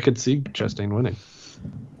see Chastain winning.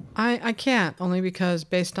 I can't, only because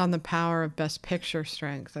based on the power of Best Picture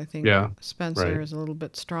strength, I think Spencer is a little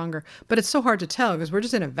bit stronger. But it's so hard to tell because we're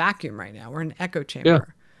just in a vacuum right now. We're in an echo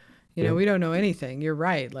chamber. Yeah. We don't know anything. You're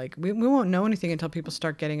right. Like we won't know anything until people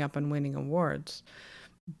start getting up and winning awards.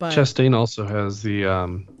 But Chastain also has the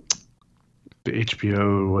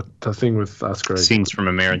HBO the thing with Oscar Scenes from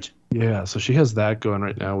a Marriage. Yeah, so she has that going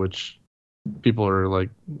right now, which people are like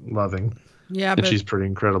loving. Yeah, and she's pretty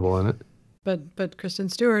incredible in it. But Kristen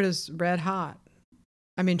Stewart is red hot.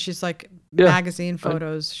 I mean, she's like magazine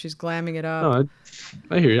photos. She's glamming it up. No,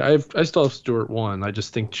 I hear you. I still have Stewart 1. I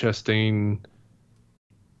just think Chastain.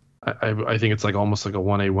 I think it's like almost like a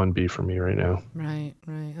 1A 1B for me right now. Right.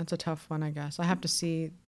 That's a tough one, I guess. I have to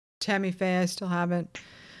see Tammy Faye. I still haven't.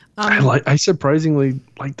 I surprisingly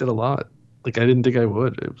liked it a lot. Like I didn't think I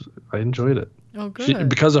would. I enjoyed it. Oh, good.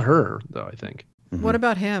 Because of her, though. I think. Mm-hmm. What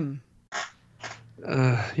about him?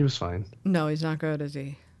 He was fine. No, he's not good, is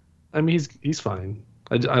he? I mean, he's fine.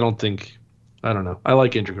 I don't know. I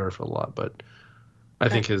like Andrew Garfield a lot, but I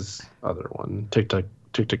think his other one, Tick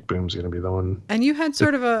Tick Boom, is going to be the one. And you had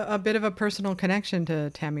sort of a bit of a personal connection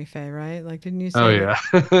to Tammy Faye, right? Like, didn't you say? Oh,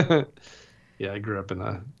 yeah. Yeah, I grew up in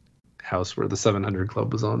a house where the 700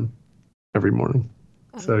 Club was on every morning.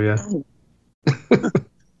 So, yeah.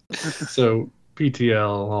 So,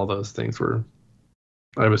 PTL, all those things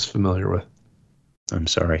I was familiar with. I'm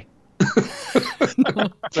sorry.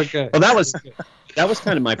 It's okay. Well, that was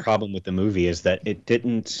kind of my problem with the movie, is that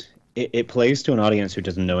it plays to an audience who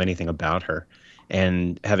doesn't know anything about her.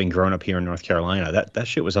 And having grown up here in North Carolina, that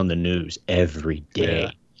shit was on the news every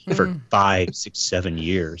day for 5, 6, 7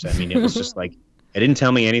 years. I mean, it was just like, it didn't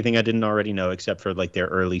tell me anything I didn't already know, except for like their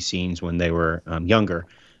early scenes when they were younger.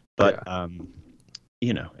 But I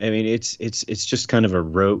mean, it's just kind of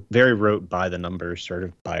a very rote by the numbers sort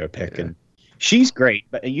of biopic, and She's great,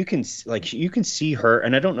 but you can see her,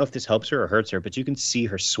 and I don't know if this helps her or hurts her, but you can see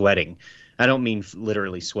her sweating. I don't mean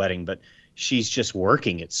literally sweating, but she's just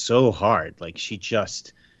working it so hard. Like she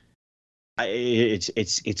just,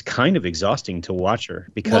 it's kind of exhausting to watch her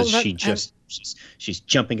because she's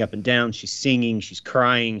jumping up and down, she's singing, she's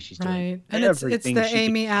crying, she's doing and everything. It's the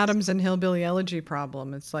Amy Adams and Hillbilly Elegy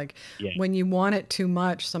problem. It's like when you want it too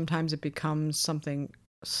much, sometimes it becomes something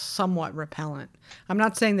somewhat repellent. I'm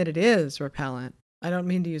not saying that it is repellent. I don't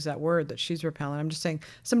mean to use that word, that she's repellent. I'm just saying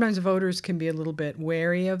sometimes voters can be a little bit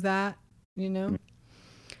wary of that, you know?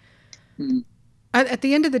 Mm. At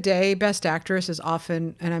the end of the day, Best Actress is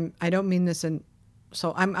often, and I don't mean this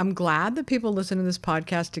so I'm glad that people listen to this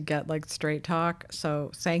podcast to get like straight talk.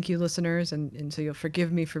 So thank you, listeners, and so you'll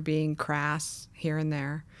forgive me for being crass here and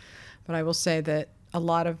there. But I will say that a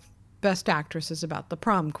lot of Best Actress is about the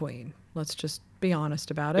prom queen. Let's just be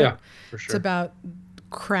honest about it. Yeah, for sure. It's about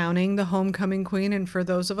crowning the homecoming queen. And for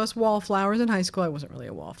those of us wallflowers in high school, I wasn't really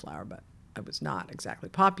a wallflower, but I was not exactly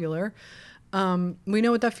popular. We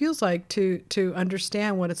know what that feels like to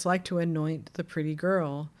understand what it's like to anoint the pretty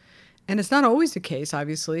girl. And it's not always the case,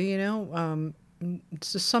 obviously, you know.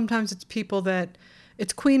 Sometimes it's people that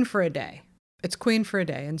it's queen for a day. It's queen for a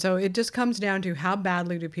day. And so it just comes down to how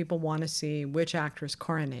badly do people want to see which actress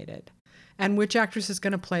coronated and which actress is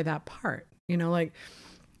going to play that part. You know, like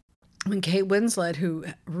when Kate Winslet, who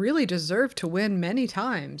really deserved to win many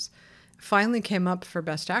times, finally came up for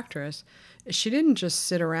Best Actress, she didn't just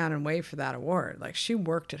sit around and wait for that award. Like she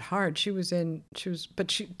worked it hard. The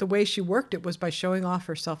way she worked it was by showing off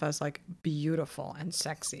herself as like beautiful and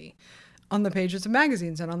sexy on the pages of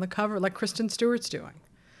magazines and on the cover, like Kristen Stewart's doing.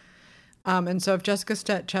 And so if Jessica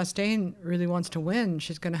Chastain really wants to win,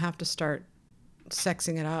 she's going to have to start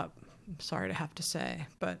sexing it up. I'm sorry to have to say,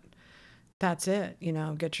 but that's it. You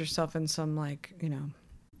know, get yourself in some like, you know,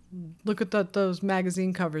 look at those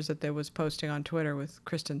magazine covers that they was posting on Twitter with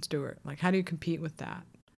Kristen Stewart. Like, how do you compete with that?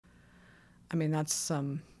 I mean, that's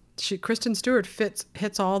Kristen Stewart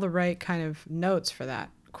hits all the right kind of notes for that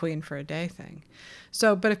queen for a day thing.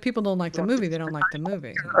 So, but if people don't like the movie, they don't like the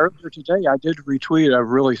movie. Earlier today, I did retweet a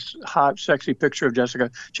really hot, sexy picture of Jessica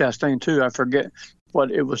Chastain too. I forget what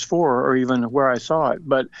it was for or even where I saw it,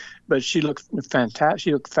 but she looked fantastic.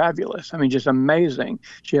 She looked fabulous. I mean, just amazing.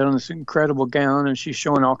 She had on this incredible gown and she's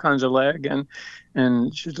showing all kinds of leg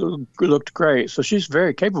and she looked great. So she's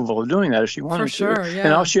very capable of doing that if she wanted for sure, to.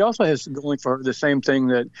 Yeah. And she also has going for her the same thing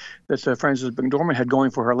that Frances McDormand had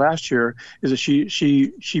going for her last year, is that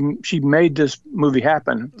she made this movie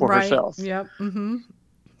happen for herself. Yep. Mm-hmm.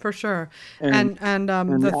 For sure. And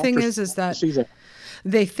the thing is that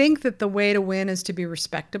they think that the way to win is to be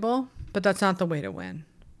respectable, but that's not the way to win.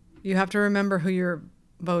 You have to remember who your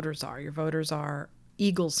voters are. Your voters are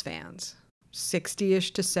Eagles fans, 60-ish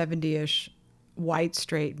to 70-ish white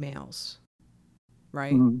straight males,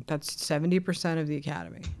 right? Mm-hmm. That's 70% of the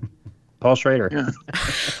Academy. Paul Schrader. Yeah.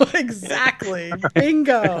 Exactly.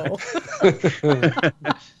 Bingo.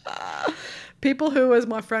 People who, as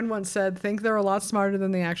my friend once said, think they're a lot smarter than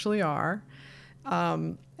they actually are.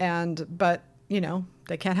 But you know,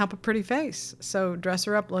 they can't help a pretty face. So dress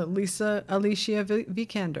her up like Alicia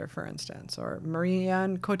Vikander, for instance, or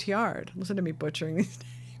Marianne Cotillard. Listen to me butchering these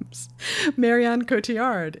names. Marianne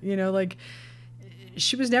Cotillard, you know, like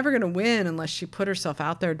she was never going to win unless she put herself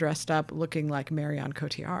out there dressed up looking like Marianne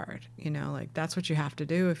Cotillard. You know, like that's what you have to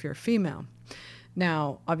do if you're a female.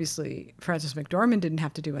 Now, obviously, Frances McDormand didn't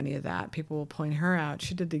have to do any of that. People will point her out.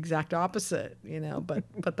 She did the exact opposite, you know, but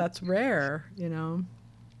that's rare, you know.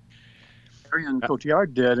 Marianne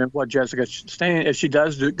Cotillard did, and what Jessica Chastain, if she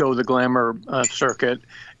does go the glamour circuit,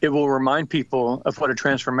 it will remind people of what a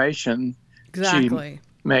transformation she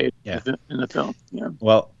made in the film. Yeah.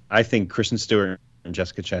 Well, I think Kristen Stewart and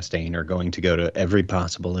Jessica Chastain are going to go to every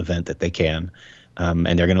possible event that they can,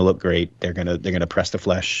 and they're going to look great. They're gonna press the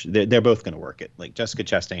flesh. They're both going to work it. Like Jessica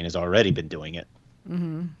Chastain has already been doing it.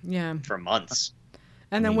 Mm-hmm. Yeah. For months.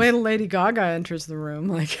 And then wait till Lady Gaga enters the room,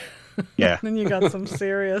 like. Yeah. Then you got some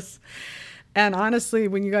serious. And honestly,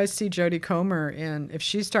 when you guys see Jodie Comer if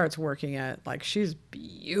she starts working it, like she's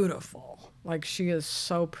beautiful. Like she is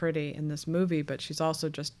so pretty in this movie, but she's also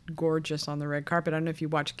just gorgeous on the red carpet. I don't know if you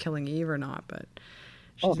watch Killing Eve or not, but.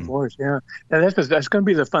 Of course, yeah. That's going to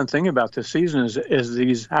be the fun thing about this season is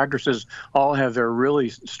these actresses all have their really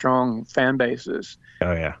strong fan bases.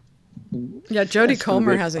 Oh, yeah. Yeah, Jodie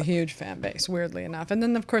Comer has a huge fan base, weirdly enough. And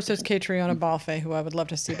then, of course, there's Catriona Balfe, who I would love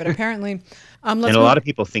to see. But apparently... and a lot of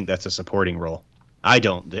people think that's a supporting role. I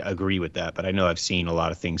don't agree with that, but I know I've seen a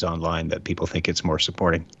lot of things online that people think it's more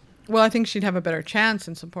supporting. Well, I think she'd have a better chance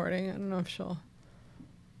in supporting. I don't know if she'll...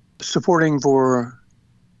 Supporting for...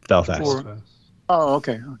 Belfast. Oh,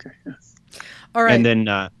 okay. Yeah. All right. And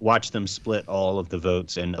then watch them split all of the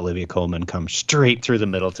votes, and Olivia Colman come straight through the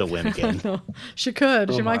middle to win again. She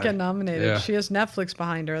could. Oh she might get my. nominated. Yeah. She has Netflix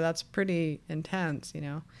behind her. That's pretty intense,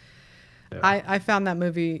 Yeah. I found that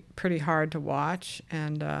movie pretty hard to watch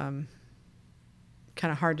and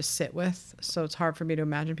kind of hard to sit with. So it's hard for me to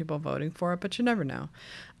imagine people voting for it, but you never know.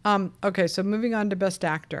 Okay, so moving on to Best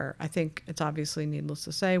Actor. I think it's obviously needless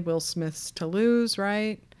to say Will Smith's to lose,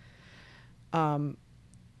 right?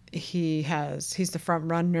 He's the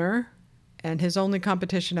front runner, and his only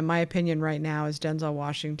competition, in my opinion, right now is Denzel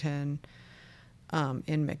Washington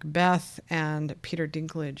in Macbeth, and Peter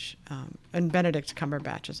Dinklage, and Benedict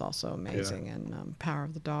Cumberbatch is also amazing, and Power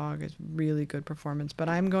of the Dog is really good performance. But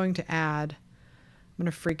I'm going to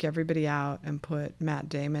freak everybody out and put Matt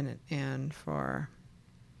Damon in for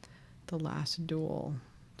The Last Duel.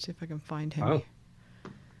 Let's see if I can find him. Oh.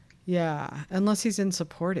 Yeah, unless he's in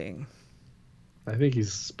supporting. I think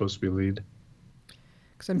he's supposed to be lead.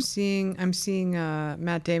 Because I'm seeing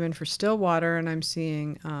Matt Damon for Stillwater, and I'm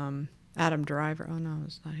seeing Adam Driver. Oh no,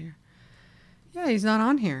 it's not here. Yeah, he's not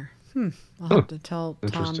on here. I'll have to tell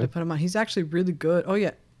Tom to put him on. He's actually really good. Oh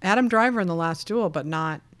yeah, Adam Driver in The Last Duel, but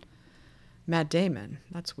not Matt Damon.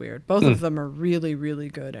 That's weird. Both of them are really, really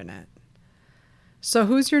good in it. So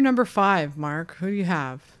who's your number 5, Mark? Who do you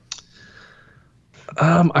have?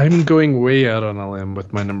 I'm going way out on a limb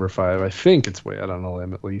with my number 5. I think it's way out on a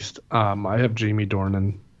limb, at least. I have Jamie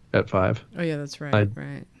Dornan at 5. Oh yeah, that's right.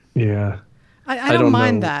 Right. Yeah. I don't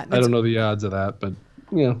mind that. I don't know the odds of that, but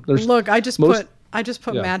there's. Look, I just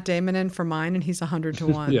put Matt Damon in for mine, and he's 100 to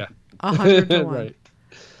 1. Yeah. 100 to 1. Right.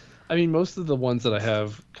 I mean, most of the ones that I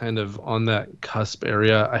have kind of on that cusp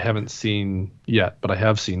area, I haven't seen yet, but I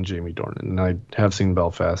have seen Jamie Dornan, and I have seen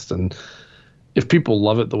Belfast, and if people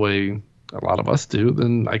love it the way a lot of us do,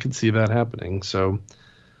 then I could see that happening. So,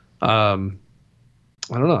 I don't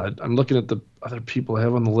know. I'm looking at the other people I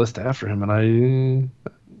have on the list after him, and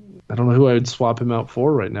I don't know who I would swap him out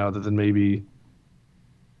for right now, other than maybe,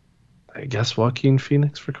 I guess, Joaquin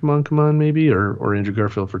Phoenix for Come On, maybe, or Andrew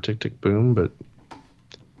Garfield for Tick, Tick, Boom, but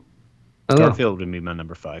I don't Garfield would be my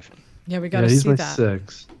number 5. Yeah, we got to see that. He's my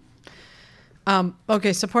 6.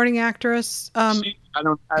 Okay, supporting actress. I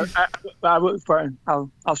would.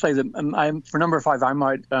 I'll say that I'm for number 5. I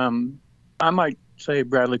might say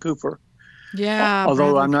Bradley Cooper. Yeah.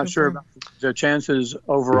 Although Bradley I'm not Cooper. sure about the chances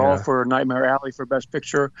overall for Nightmare Alley for Best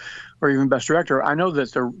Picture, or even Best Director. I know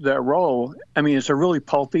that that role. I mean, it's a really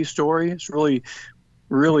pulpy story. It's really,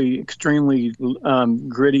 really extremely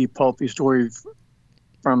gritty, pulpy story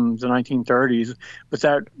from the 1930s, but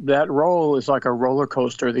that role is like a roller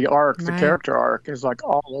coaster. The character arc is like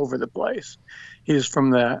all over the place. He's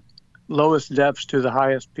from the lowest depths to the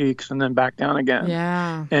highest peaks and then back down again.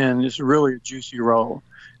 Yeah. And it's really a juicy role.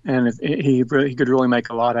 And he could really make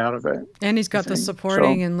a lot out of it. And he's got the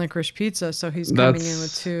supporting in Licorice Pizza, so he's coming in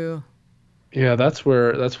with 2. Yeah, that's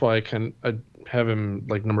why I have him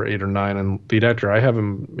like number 8 or 9, and lead actor I have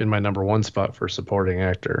him in my number 1 spot for supporting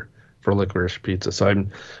actor for Licorice Pizza. So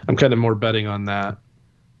I'm kind of more betting on that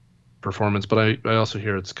performance, but I also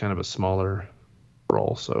hear it's kind of a smaller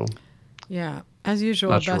role. So yeah, as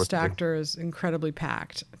usual, Best Actor is incredibly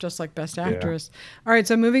packed, just like Best Actress. All right,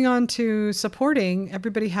 so moving on to supporting,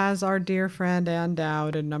 everybody has our dear friend Ann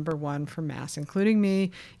Dowd at number 1 for Mass, including me,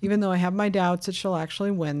 even though I have my doubts that she'll actually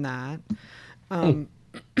win that.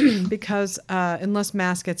 Because unless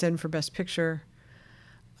Mass gets in for Best Picture,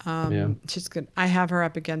 she's good. I have her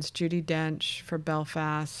up against Judi Dench for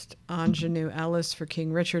Belfast, Ingenue Ellis for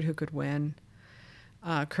King Richard, who could win,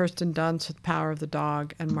 Kirsten Dunst with Power of the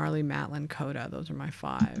Dog, and Marlee Matlin Coda. Those are my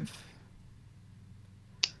 5.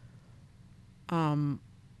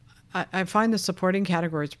 I find the supporting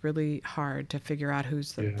categories really hard to figure out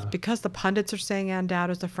who's because the pundits are saying Ann Dowd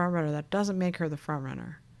is the front runner. That doesn't make her the front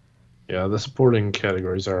runner. Yeah, the supporting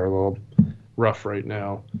categories are a little rough right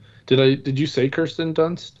now. Did you say Kirsten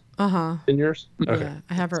Dunst? In yours? Okay. Yeah,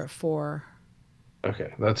 I have her at 4.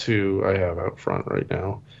 Okay, that's who I have out front right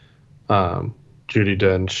now. Judi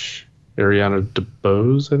Dench, Ariana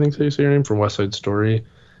DeBose, I think so you say her name, from West Side Story.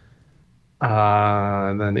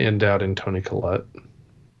 And then Ann Dowd and Toni Collette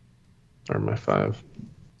are my 5.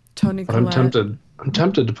 Toni Collette. I'm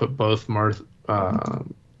tempted to put both Martha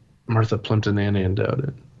Plimpton and Ann Dowd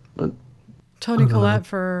in. But Toni Collette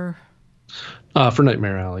for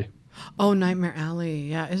Nightmare Alley. Oh, Nightmare Alley.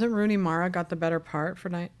 Yeah. Isn't Rooney Mara got the better part for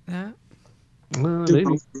that? Maybe.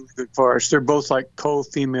 Both really good parts. They're both like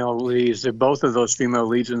co-female leads. They're both of those female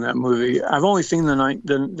leads in that movie. I've only seen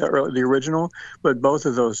the original, but both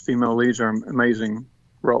of those female leads are amazing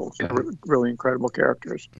roles. Yeah. Really incredible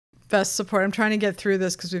characters. Best support. I'm trying to get through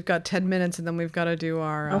this because we've got 10 minutes and then we've got to do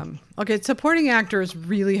our. Okay, supporting actor is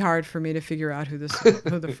really hard for me to figure out who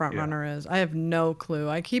the front runner is. I have no clue.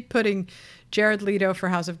 I keep putting Jared Leto for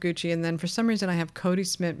House of Gucci, and then for some reason I have Cody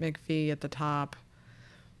Smith-McPhee at the top,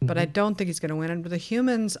 but I don't think he's going to win. And for the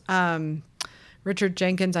Humans, Richard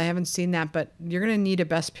Jenkins, I haven't seen that, but you're going to need a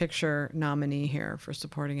Best Picture nominee here for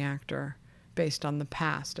supporting actor based on the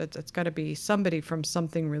past. It's got to be somebody from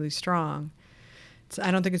something really strong. I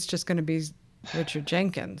don't think it's just going to be Richard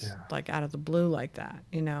Jenkins, like out of the blue like that,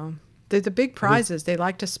 you know? The big prizes, they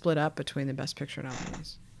like to split up between the Best Picture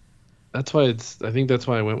nominees. That's why I think that's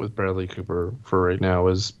why I went with Bradley Cooper for right now,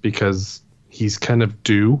 is because he's kind of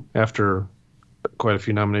due after quite a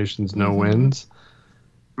few nominations, no wins.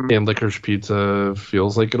 And Licorice Pizza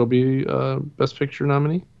feels like it'll be a Best Picture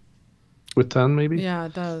nominee with 10 maybe. Yeah,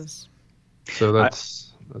 it does. So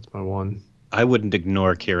that's my one. I wouldn't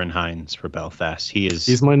ignore Kieran Hines for Belfast.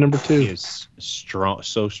 He's my number 2. He is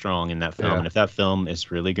so strong in that film. And if that film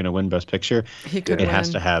is really going to win Best Picture, it has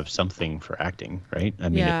to have something for acting, right? I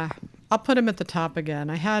mean, I'll put him at the top again.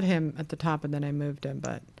 I had him at the top and then I moved him,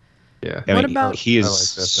 but he is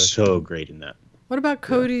so great in that. What about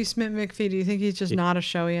Cody Smith-McPhee? Do you think he's just not a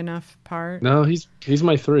showy enough part? No, he's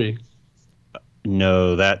my 3.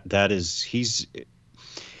 No, he's.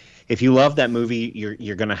 If you love that movie,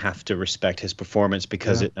 you're going to have to respect his performance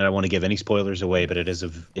because and I don't want to give any spoilers away, but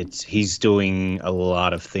he's doing a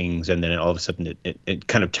lot of things, and then all of a sudden it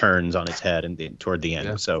kind of turns on its head and toward the end.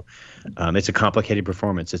 Yeah. So it's a complicated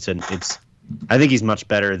performance. I think he's much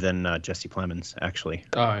better than Jesse Plemons, actually.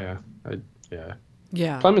 Oh yeah.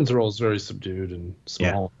 Plemons' role is very subdued and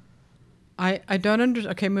small. I don't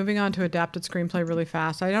understand. Okay, moving on to adapted screenplay really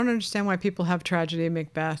fast. I don't understand why people have Tragedy of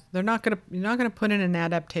Macbeth. You're not gonna put in an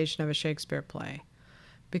adaptation of a Shakespeare play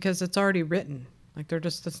because it's already written. Like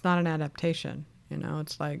it's not an adaptation. You know,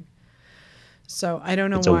 it's like. So I don't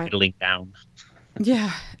know why. It's a whittling down.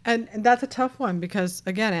 Yeah, and that's a tough one because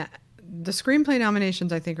again, the screenplay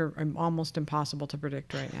nominations I think are almost impossible to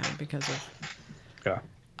predict right now because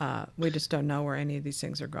of. We just don't know where any of these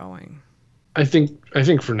things are going. I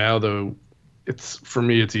think for now though. For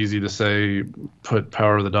me, it's easy to say put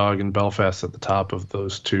Power of the Dog and Belfast at the top of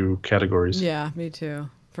those 2 categories. Yeah, me too,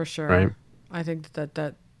 for sure. Right? I think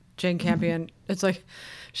that Jane Campion, it's like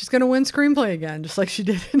she's going to win screenplay again, just like she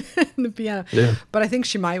did in The Piano. Yeah. But I think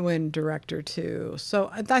she might win director too.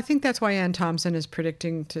 So I think that's why Ann Thompson is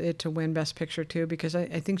predicting it to win Best Picture too, because I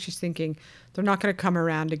think she's thinking they're not going to come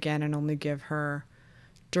around again and only give her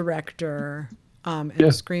director and a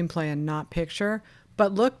screenplay and not picture.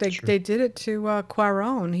 But look, they did it to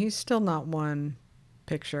Cuarón. He's still not won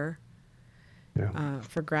picture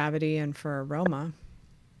for Gravity and for Roma.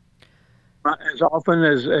 As often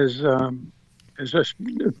as this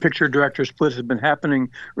picture director split has been happening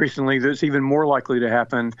recently, that's even more likely to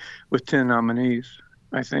happen with 10 nominees.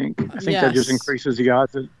 I think that just increases the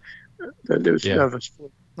odds that there's of a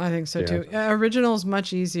split. I think so too. Original is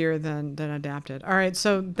much easier than adapted. All right,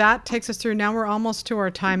 so that takes us through. Now we're almost to our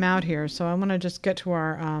timeout here, so I want to just get to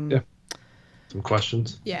our some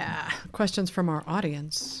questions. Yeah, questions from our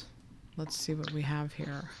audience. Let's see what we have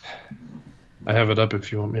here. I have it up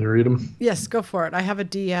if you want me to read them. Yes, go for it. I have a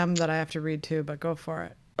DM that I have to read too, but go for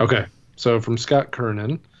it. Okay, so from Scott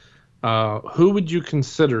Kernan, who would you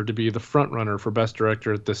consider to be the front runner for Best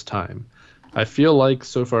Director at this time? I feel like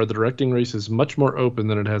so far the directing race is much more open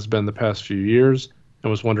than it has been the past few years,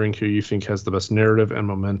 and was wondering who you think has the best narrative and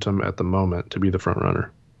momentum at the moment to be the front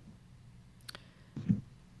runner.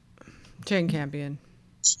 Jane Campion.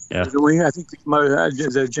 Yeah, I think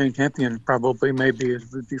the Jane Campion probably maybe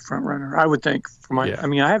would be front runner. I would think. I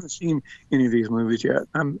mean, I haven't seen any of these movies yet.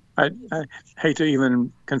 I hate to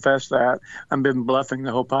even confess that. I've been bluffing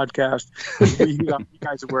the whole podcast. You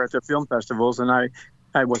guys were at the film festivals, and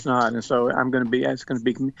I was not, and so it's going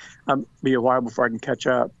to be a while before I can catch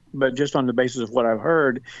up. But just on the basis of what I've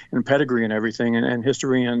heard and pedigree and everything, and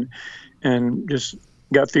history and just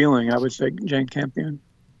gut feeling, I would say Jane Campion.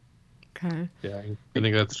 Okay. Yeah, I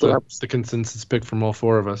think that's the consensus pick from all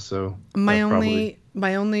 4 of us. So my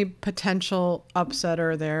only potential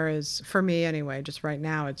upsetter there is, for me anyway, just right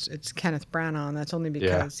now, it's Kenneth Branagh. That's only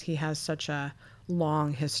because he has such a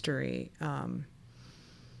long history.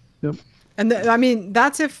 Yep. And I mean,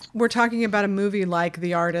 that's if we're talking about a movie like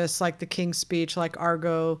The Artist, like The King's Speech, like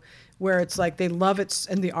Argo, where it's like they love it,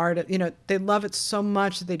 and the art, they love it so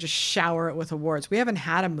much that they just shower it with awards. We haven't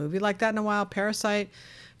had a movie like that in a while. Parasite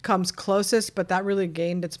comes closest, but that really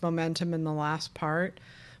gained its momentum in the last part.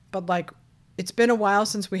 But like, it's been a while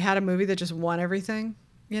since we had a movie that just won everything,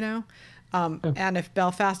 And if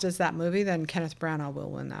Belfast is that movie, then Kenneth Branagh will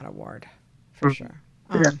win that award for sure.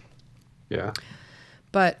 Yeah.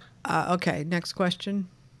 But okay, next question.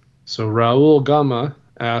 So Raul Gama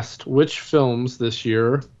asked, which films this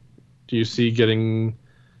year do you see getting?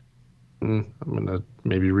 I'm gonna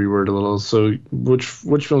maybe reword a little. So which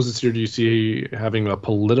films this year do you see having a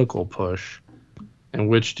political push, and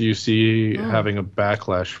which do you see having a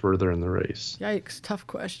backlash further in the race? Yikes, tough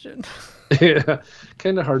question. Yeah,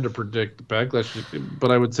 kind of hard to predict backlash,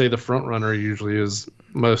 but I would say the Frontrunner usually is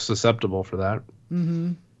most susceptible for that.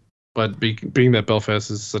 Mm-hmm. But being that Belfast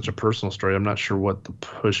is such a personal story, I'm not sure what the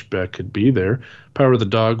pushback could be there. Power of the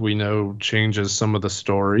Dog, we know, changes some of the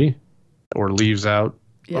story or leaves out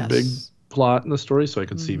a big plot in the story, so I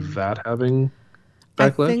could see that having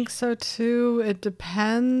backlash. I think so too. It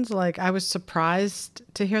depends. Like, I was surprised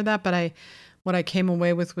to hear that, but what I came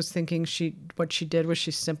away with was thinking what she did was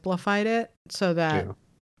she simplified it so that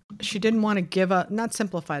she didn't want to give up, not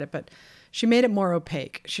simplified it, but she made it more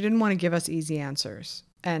opaque. She didn't want to give us easy answers.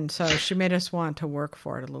 And so she made us want to work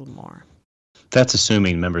for it a little more. That's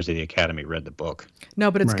assuming members of the Academy read the book.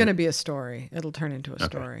 No, but it's going to be a story. It'll turn into a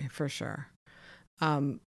story for sure.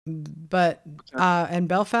 But and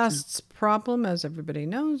Belfast's problem, as everybody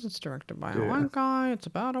knows, it's directed by a white guy. It's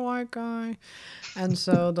about a white guy. And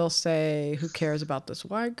so they'll say, who cares about this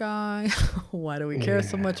white guy? Why do we care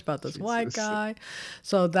so much about this white guy?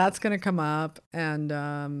 So that's going to come up. And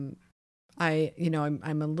I'm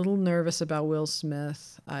a little nervous about Will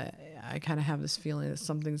Smith. I kind of have this feeling that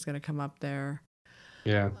something's going to come up there.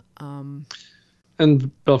 Yeah.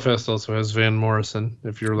 And Belfast also has Van Morrison,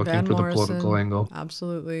 if you're looking for the political angle.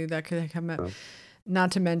 Absolutely. That could come up.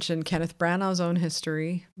 Not to mention Kenneth Branagh's own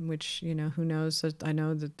history, which, who knows? I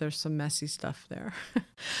know that there's some messy stuff there.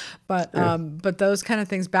 But those kind of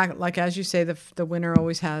things back, like as you say, the winner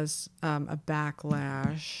always has a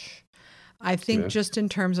backlash. I think just in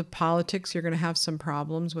terms of politics, you're going to have some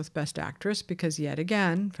problems with Best Actress because yet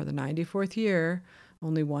again, for the 94th year,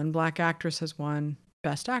 only one Black actress has won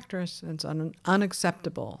Best Actress. And it's an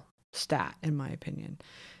unacceptable stat, in my opinion.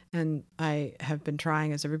 And I have been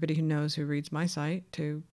trying, as everybody who knows who reads my site,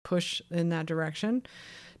 to push in that direction,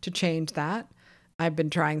 to change that. I've been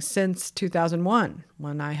trying since 2001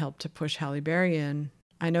 when I helped to push Halle Berry in.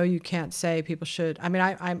 I know you can't say people should. I mean,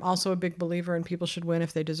 I'm also a big believer in people should win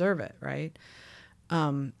if they deserve it, right?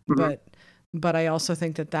 But I also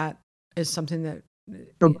think that is something that,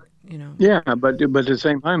 Yeah, but at the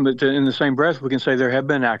same time, but in the same breath, we can say there have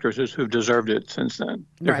been actresses who've deserved it since then.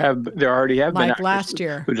 There already have been actresses last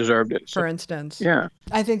year who deserved it. For instance. Yeah.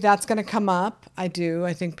 I think that's going to come up. I do.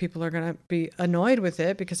 I think people are going to be annoyed with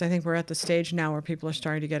it because I think we're at the stage now where people are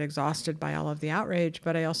starting to get exhausted by all of the outrage.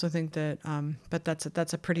 But I also think that, but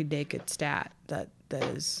that's a pretty naked stat.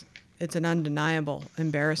 It's an undeniable,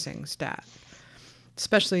 embarrassing stat.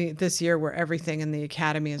 Especially this year where everything in the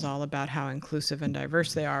Academy is all about how inclusive and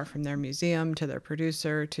diverse they are, from their museum to their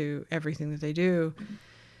producer to everything that they do.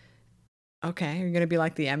 Okay, you're going to be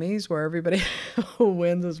like the Emmys where everybody who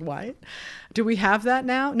wins is white. Do we have that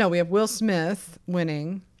now? No, we have Will Smith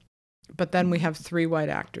winning, but then we have 3 white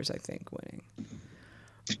actors, I think, winning.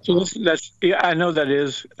 So I know that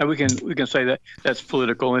is, we can say that that's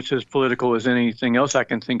political. It's as political as anything else I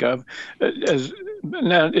can think of.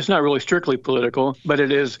 It's not really strictly political, but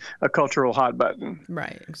it is a cultural hot button.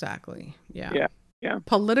 Right, exactly. Yeah. Yeah.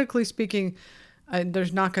 Politically speaking,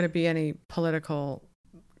 there's not going to be any political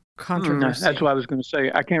controversy. That's what I was going to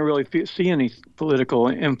say. I can't really see any political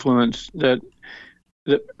influence that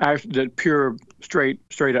pure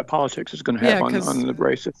straight up politics is going to have on the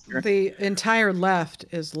race this year. The entire left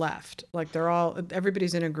is left. Like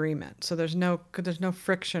everybody's in agreement. So there's no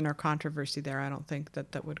friction or controversy there. I don't think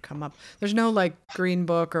that would come up. There's no like Green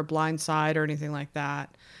Book or Blind Side or anything like that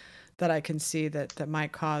I can see that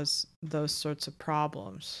might cause those sorts of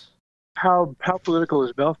problems. How political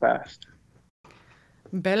is Belfast?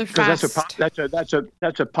 Belfast.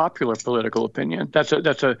 That's a popular political opinion. That's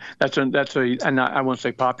a and I won't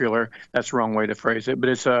say popular. That's the wrong way to phrase it. But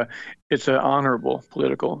it's an honorable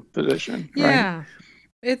political position. Yeah, right?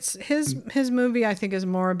 It's his movie. I think is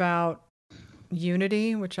more about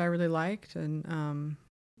unity, which I really liked, and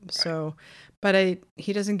but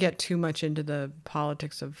he doesn't get too much into the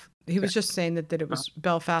politics of. He was just saying that it was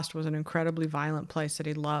Belfast was an incredibly violent place that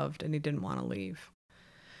he loved and he didn't want to leave.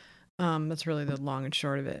 That's really the long and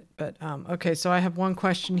short of it. But okay, so I have one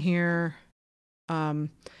question here.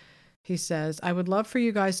 He says, I would love for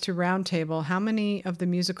you guys to roundtable how many of the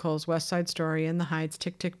musicals West Side Story, In the Heights,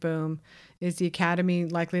 Tick, Tick, Boom is the Academy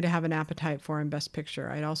likely to have an appetite for in Best Picture?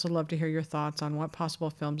 I'd also love to hear your thoughts on what possible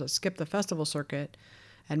films that skipped the festival circuit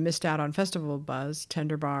and missed out on festival buzz,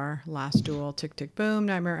 Tender Bar, Last Duel, Tick, Tick, Boom,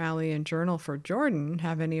 Nightmare Alley, and Journal for Jordan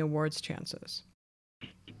have any awards chances?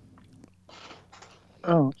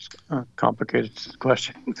 Oh, it's a complicated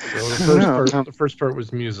question. So the first part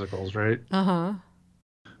was musicals, right? Uh-huh.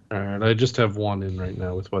 All right, I just have one in right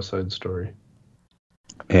now with West Side Story.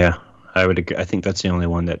 Yeah, I would agree. I think that's the only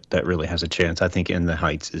one that really has a chance. I think In the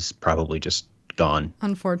Heights is probably just gone.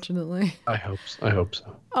 Unfortunately. I hope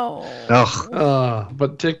so. Oh.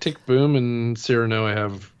 But Tick Tick Boom and Cyrano I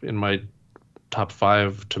have in my top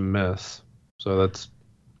 5 to miss. So that's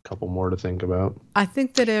a couple more to think about. I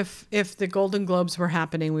think that if the Golden Globes were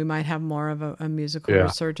happening, we might have more of a musical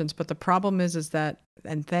resurgence. But the problem is that,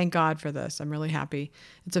 and thank God for this, I'm really happy.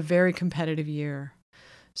 It's a very competitive year.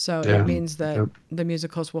 So it means that the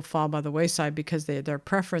musicals will fall by the wayside because their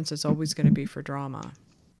preference is always going to be for drama.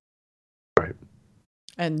 Right.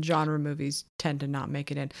 And genre movies tend to not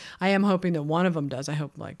make it in. I am hoping that one of them does. I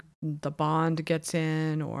hope like The Bond gets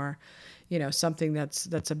in, or something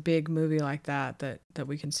that's a big movie like that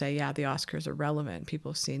we can say, yeah, the Oscars are relevant.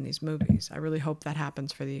 People have seen these movies. I really hope that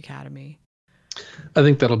happens for the Academy. I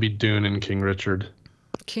think that'll be Dune and King Richard.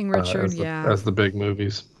 As the big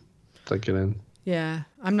movies that get in. Yeah,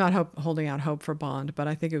 I'm not holding out hope for Bond, but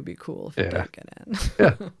I think it would be cool if it did get in.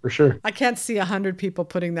 Yeah, for sure. I can't see 100 people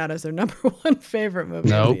putting that as their number one favorite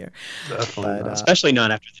movie of the year. Definitely not. Especially not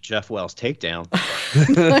after the Jeff Wells takedown.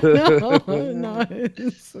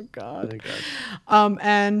 Nice. Oh, God.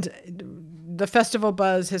 And the festival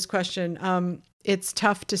buzz, his question, it's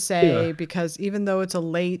tough to say because even though it's a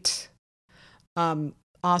late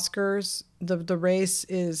Oscars, the race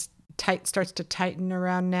starts to tighten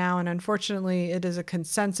around now, and unfortunately it is a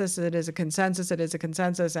consensus, and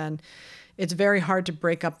it's very hard to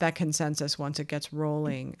break up that consensus once it gets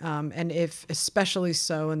rolling, and especially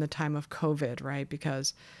so in the time of COVID, right?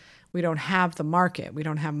 Because we don't have the market, we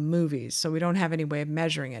don't have movies, so we don't have any way of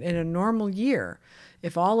measuring it. In a normal year,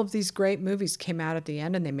 if all of these great movies came out at the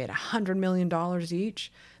end and they made $100 million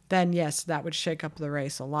each, then yes, that would shake up the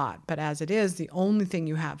race a lot. But as it is, the only thing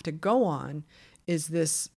you have to go on is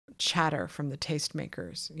this chatter from the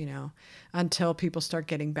tastemakers, until people start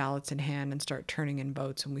getting ballots in hand and start turning in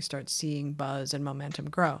votes, and we start seeing buzz and momentum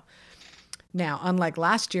grow. Now, unlike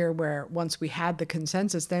last year, where once we had the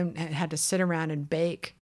consensus, then it had to sit around and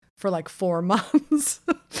bake for like 4 months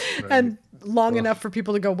and long enough for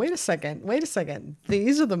people to go, wait a second,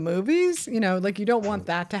 these are the movies? You don't want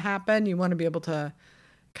that to happen. You want to be able to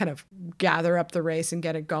kind of gather up the race and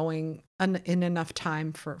get it going in enough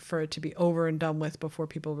time for it to be over and done with before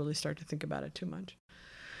people really start to think about it too much.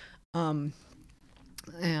 And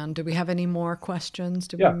do we have any more questions?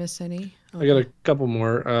 Did we miss any? Okay. I got a couple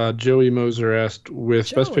more. Joey Moser asked,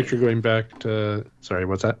 with Best Picture going back to... Sorry,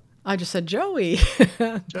 what's that? I just said Joey.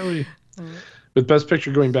 Joey. With Best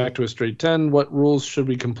Picture going back to a straight 10, what rules should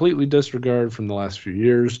we completely disregard from the last few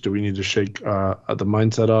years? Do we need to shake the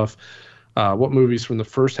mindset off? What movies from the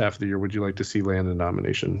first half of the year would you like to see land a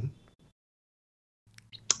nomination?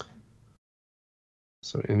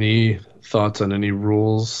 So any thoughts on any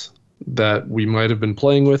rules that we might have been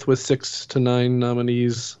playing with 6 to 9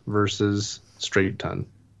 nominees versus straight 10?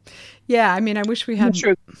 Yeah, I mean, I wish we had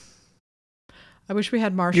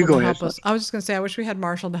Marshall to help us. I was just going to say, I wish we had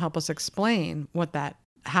Marshall to help us explain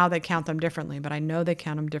how they count them differently, but I know they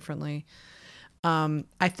count them differently. I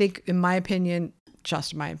think, in my opinion,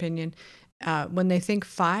 when they think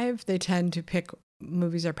 5, they tend to pick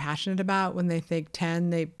movies they're passionate about. When they think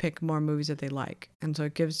 10, they pick more movies that they like, and so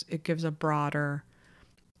it gives a broader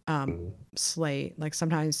slate. Like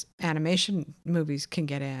sometimes animation movies can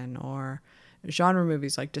get in, or genre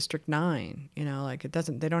movies like District 9.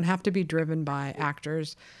 They don't have to be driven by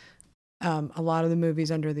actors. A lot of the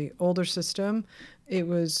movies under the older system, it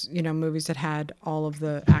was, movies that had all of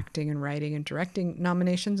the acting and writing and directing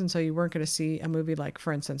nominations. And so you weren't going to see a movie like,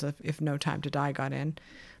 for instance, if No Time to Die got in,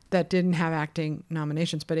 that didn't have acting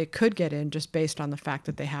nominations, but it could get in just based on the fact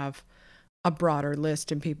that they have a broader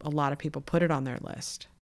list and a lot of people put it on their list.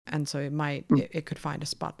 And so it could find a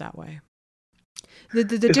spot that way. The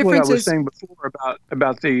difference is what I was saying before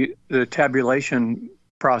about the tabulation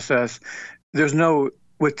process.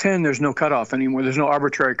 With 10, there's no cutoff anymore. There's no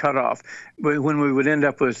arbitrary cutoff. But when we would end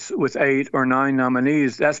up with 8 or 9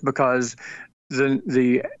 nominees, that's because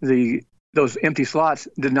those empty slots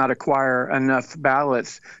did not acquire enough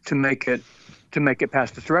ballots to make it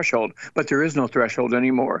past the threshold. But there is no threshold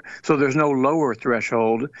anymore, so there's no lower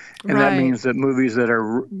threshold, and that means that movies that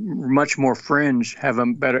are much more fringe have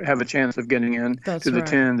a chance of getting in the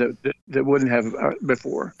 10 that wouldn't have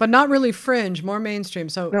before. But not really fringe, more mainstream.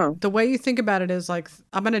 So the way you think about it is like,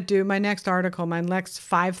 I'm going to do my next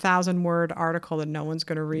 5,000 word article that no one's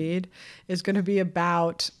going to read is going to be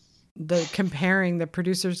about comparing the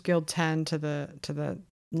Producers Guild 10 to the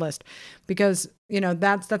list, because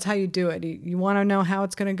that's how you do it. You want to know how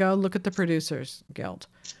it's going to go. Look at the Producers Guild.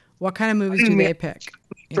 What kind of movies do they pick?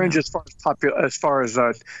 Fringe as far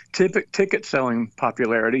as ticket selling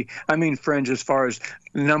popularity. I mean Fringe as far as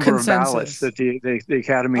number of ballots that the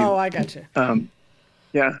Academy. Oh, I got you.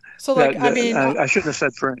 Yeah. So I shouldn't have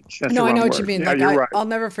said French. That's no, the I know wrong what you word. mean. Yeah, you're right. I'll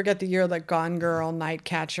never forget the year that Gone Girl,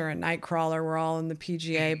 Nightcatcher, and Nightcrawler were all in the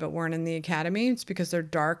PGA but weren't in the Academy. It's because they're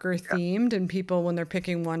darker themed, and people, when they're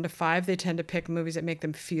picking 1 to 5, they tend to pick movies that make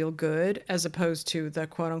them feel good, as opposed to the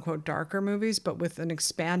quote unquote darker movies. But with an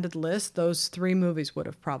expanded list, those 3 movies would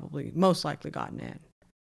have probably most likely gotten in.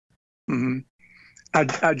 Mm-hmm.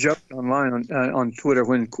 I joked online on Twitter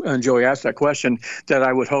when Joey asked that question that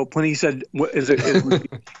I would hope, when he said, is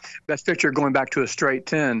Best Picture going back to a straight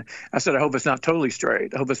 10? I said, I hope it's not totally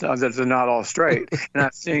straight. I hope it's not that they're not all straight. And I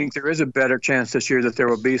think there is a better chance this year that there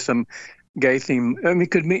will be some gay theme. I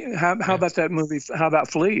mean, how about that movie? How about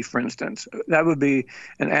Flea, for instance? That would be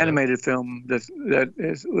an animated film that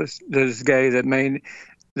is gay, that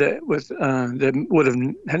would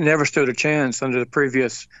have never stood a chance under the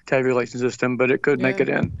previous tabulation system, but it could make it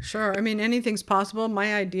in. Sure. I mean, anything's possible.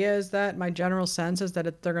 My idea is that my general sense is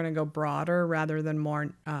that they're going to go broader rather than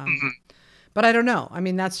more. But I don't know. I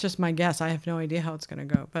mean, that's just my guess. I have no idea how it's going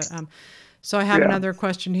to go. But so I have another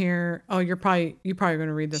question here. Oh, you're probably going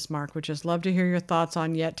to read this, Mark, which is, love to hear your thoughts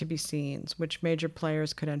on yet to be seens. Which major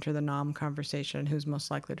players could enter the nom conversation, and who's most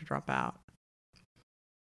likely to drop out?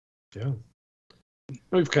 Yeah.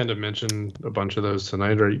 We've kind of mentioned a bunch of those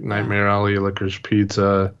tonight, right? Nightmare Alley, Licorice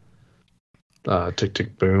Pizza, Tick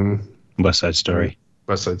Tick Boom. West Side Story.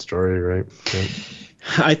 West Side Story, right? Yeah.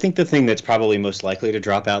 I think the thing that's probably most likely to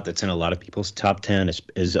drop out that's in a lot of people's top 10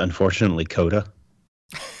 is unfortunately Coda.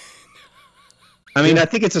 I mean, I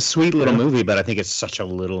think it's a sweet little movie, but I think it's such a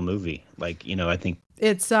little movie. Like, I think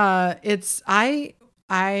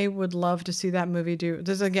I would love to see that movie do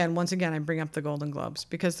this again. Once again, I bring up the Golden Globes,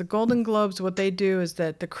 because the Golden Globes, what they do is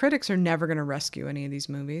that the critics are never going to rescue any of these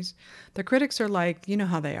movies. The critics are like, you know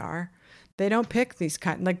how they are. They don't pick these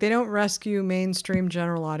they don't rescue mainstream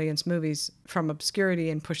general audience movies from obscurity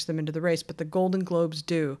and push them into the race, but the Golden Globes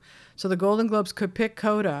do. So the Golden Globes could pick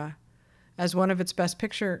Coda as one of its Best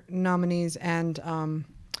Picture nominees and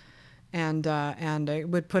it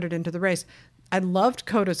would put it into the race. I loved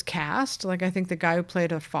Coda's cast. Like, I think the guy who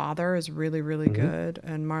played a father is really, really good.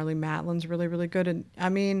 And Marlee Matlin's really, really good. And I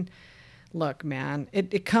mean, look, man,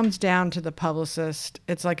 it comes down to the publicist.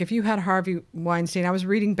 It's like, if you had Harvey Weinstein, I was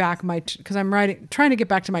reading back because I'm trying to get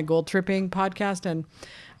back to my Gold Tripping podcast. And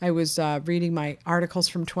I was reading my articles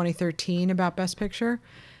from 2013 about Best Picture.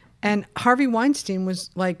 And Harvey Weinstein was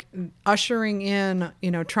like ushering in,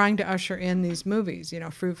 trying to usher in these movies,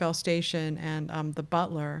 Fruitvale Station and The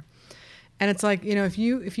Butler. And it's like, if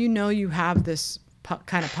you know you have this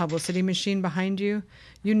kind of publicity machine behind you,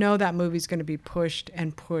 that movie's going to be pushed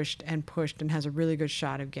and pushed and pushed and has a really good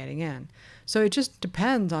shot of getting in. So it just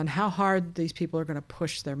depends on how hard these people are going to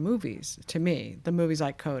push their movies, to me, the movies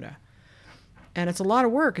like Coda. And it's a lot of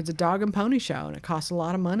work. It's a dog and pony show, and it costs a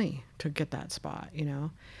lot of money to get that spot,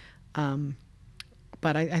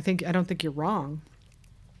 But I don't think you're wrong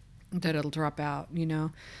that it'll drop out.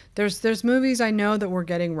 There's movies I know that we're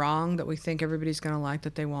getting wrong, that we think everybody's going to like,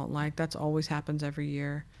 that they won't like. That's always happens every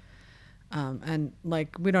year. And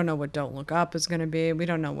like, we don't know what Don't Look Up is going to be. We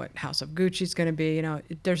don't know what House of Gucci is going to be.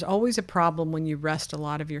 There's always a problem when you rest a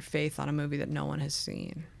lot of your faith on a movie that no one has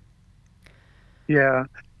seen. Yeah,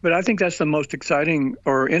 but I think that's the most exciting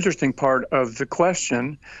or interesting part of the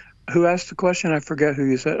question. Who asked the question? I forget who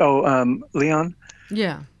you said. Oh, Leon?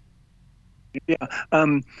 Yeah. Yeah.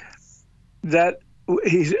 That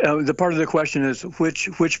he's the part of the question is which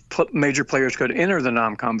major players could enter the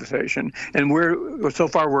nom conversation, and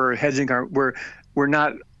we're hedging we're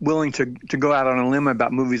not willing to go out on a limb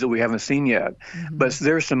about movies that we haven't seen yet. Mm-hmm. But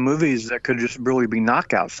there's some movies that could just really be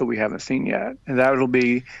knockouts that we haven't seen yet, and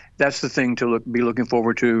that's the thing to be looking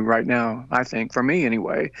forward to right now. I think, for me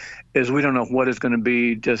anyway, is we don't know what is going to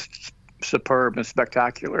be just superb and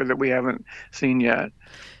spectacular that we haven't seen yet.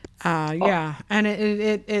 Yeah, and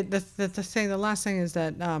the last thing is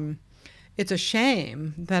that it's a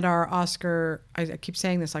shame that our Oscar, I keep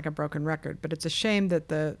saying this like a broken record, but it's a shame that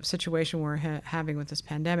the situation we're having with this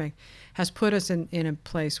pandemic has put us in a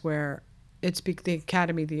place where the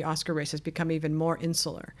Academy, the Oscar race, has become even more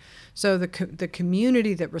insular. So the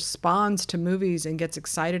community that responds to movies and gets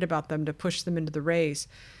excited about them to push them into the race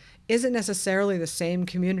isn't necessarily the same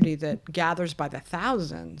community that gathers by the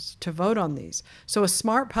thousands to vote on these. So a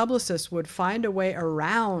smart publicist would find a way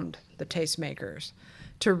around the tastemakers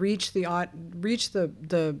to reach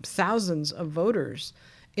the thousands of voters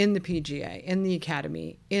in the PGA, in the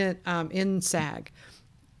Academy, in SAG,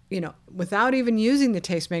 without even using the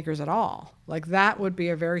tastemakers at all. Like, that would be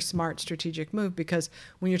a very smart strategic move, because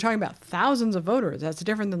when you're talking about thousands of voters, that's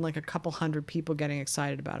different than like a couple hundred people getting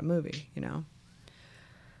excited about a movie,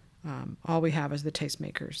 all we have is the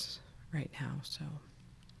tastemakers right now. So,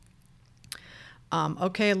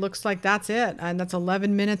 okay, it looks like that's it. And that's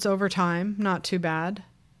 11 minutes over time. Not too bad.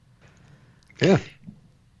 Yeah.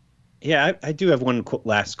 Yeah, I do have one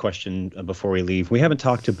last question before we leave. We haven't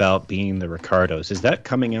talked about Being the Ricardos. Is that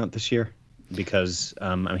coming out this year? Because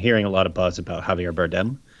I'm hearing a lot of buzz about Javier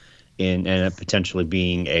Bardem and it potentially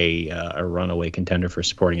being a runaway contender for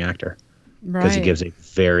supporting actor. Because he gives a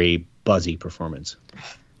very buzzy performance.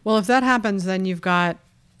 Well, if that happens, then you've got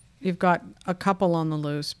a couple on the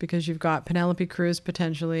loose, because you've got Penelope Cruz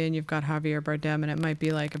potentially, and you've got Javier Bardem, and it might be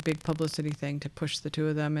like a big publicity thing to push the two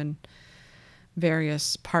of them in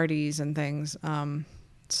various parties and things.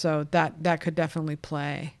 So that could definitely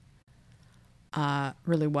play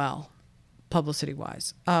really well, publicity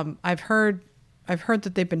wise. I've heard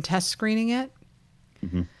that they've been test screening it.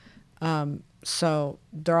 Mm-hmm. So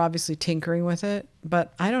they're obviously tinkering with it,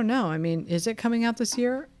 but I don't know. I mean, is it coming out this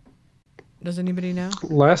year? Does anybody know?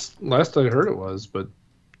 Last I heard it was, but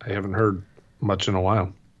I haven't heard much in a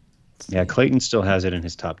while. Yeah, Clayton still has it in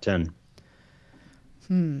his top 10.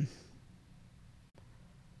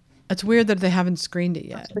 It's weird that they haven't screened it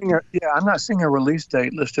yet. I'm not seeing a release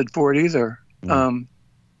date listed for it either.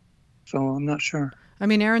 So I'm not sure. I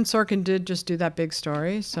mean, Aaron Sorkin did just do that big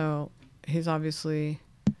story, so he's obviously...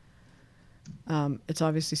 it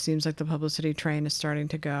obviously seems like the publicity train is starting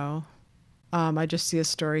to go. I just see a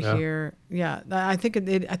story here. Yeah, I think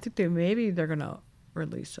they're gonna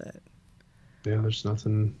release it. Yeah, there's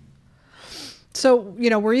nothing. So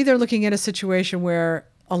we're either looking at a situation where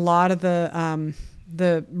a lot of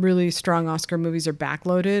the really strong Oscar movies are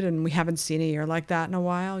backloaded, and we haven't seen a year like that in a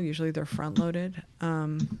while. Usually they're front loaded.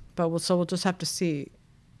 But we'll just have to see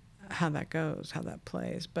how that goes, how that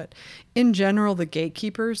plays. But in general, the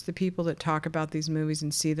gatekeepers, the people that talk about these movies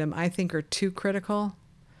and see them, I think are too critical.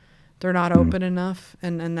 They're not open enough,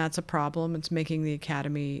 and that's a problem. It's making the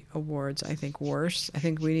Academy Awards, I think, worse. I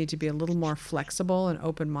think we need to be a little more flexible and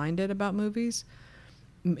open-minded about movies,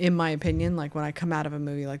 in my opinion. Like, when I come out of a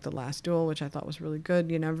movie like The Last Duel, which I thought was really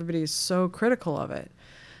good, everybody is so critical of it,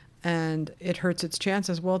 and it hurts its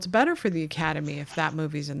chances. Well, it's better for the Academy if that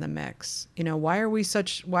movie's in the mix. Why are we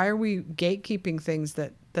gatekeeping things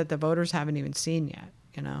that the voters haven't even seen yet?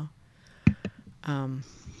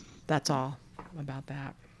 That's all about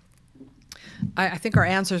that. I think our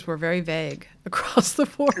answers were very vague across the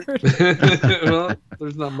board. Well,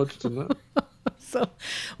 there's not much to know. So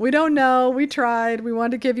we don't know. We tried. We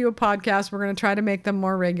wanted to give you a podcast. We're going to try to make them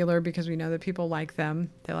more regular, because we know that people like them.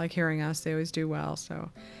 They like hearing us. They always do well. So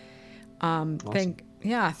Awesome.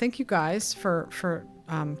 thank you guys for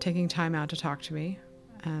taking time out to talk to me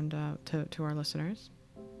and to our listeners.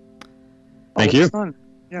 Thank you. Fun.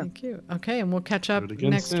 Yeah. Thank you. Okay, and we'll catch up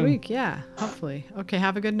next soon. week. Yeah, hopefully. Okay,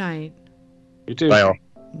 have a good night. You too. Bye all.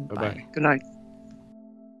 Bye-bye. Good night.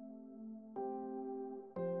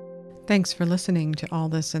 Thanks for listening to All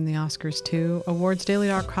This and the Oscars Too,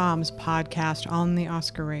 awardsdaily.com's podcast on the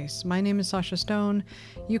Oscar race. My name is Sasha Stone.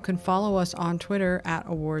 You can follow us on Twitter at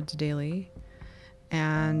awardsdaily,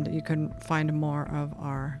 and you can find more of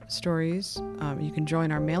our stories. You can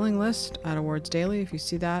join our mailing list at Awards Daily. If you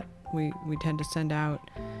see that, we tend to send out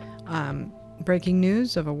breaking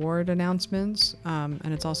news of award announcements,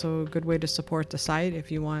 and it's also a good way to support the site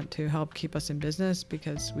if you want to help keep us in business,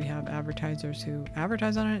 because we have advertisers who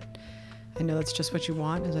advertise on it. I know that's just what you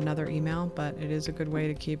want, is another email, but it is a good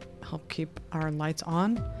way to help keep our lights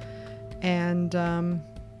on. And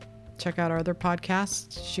check out our other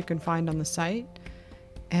podcasts you can find on the site.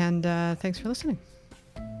 And thanks for listening.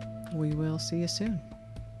 We will see you soon.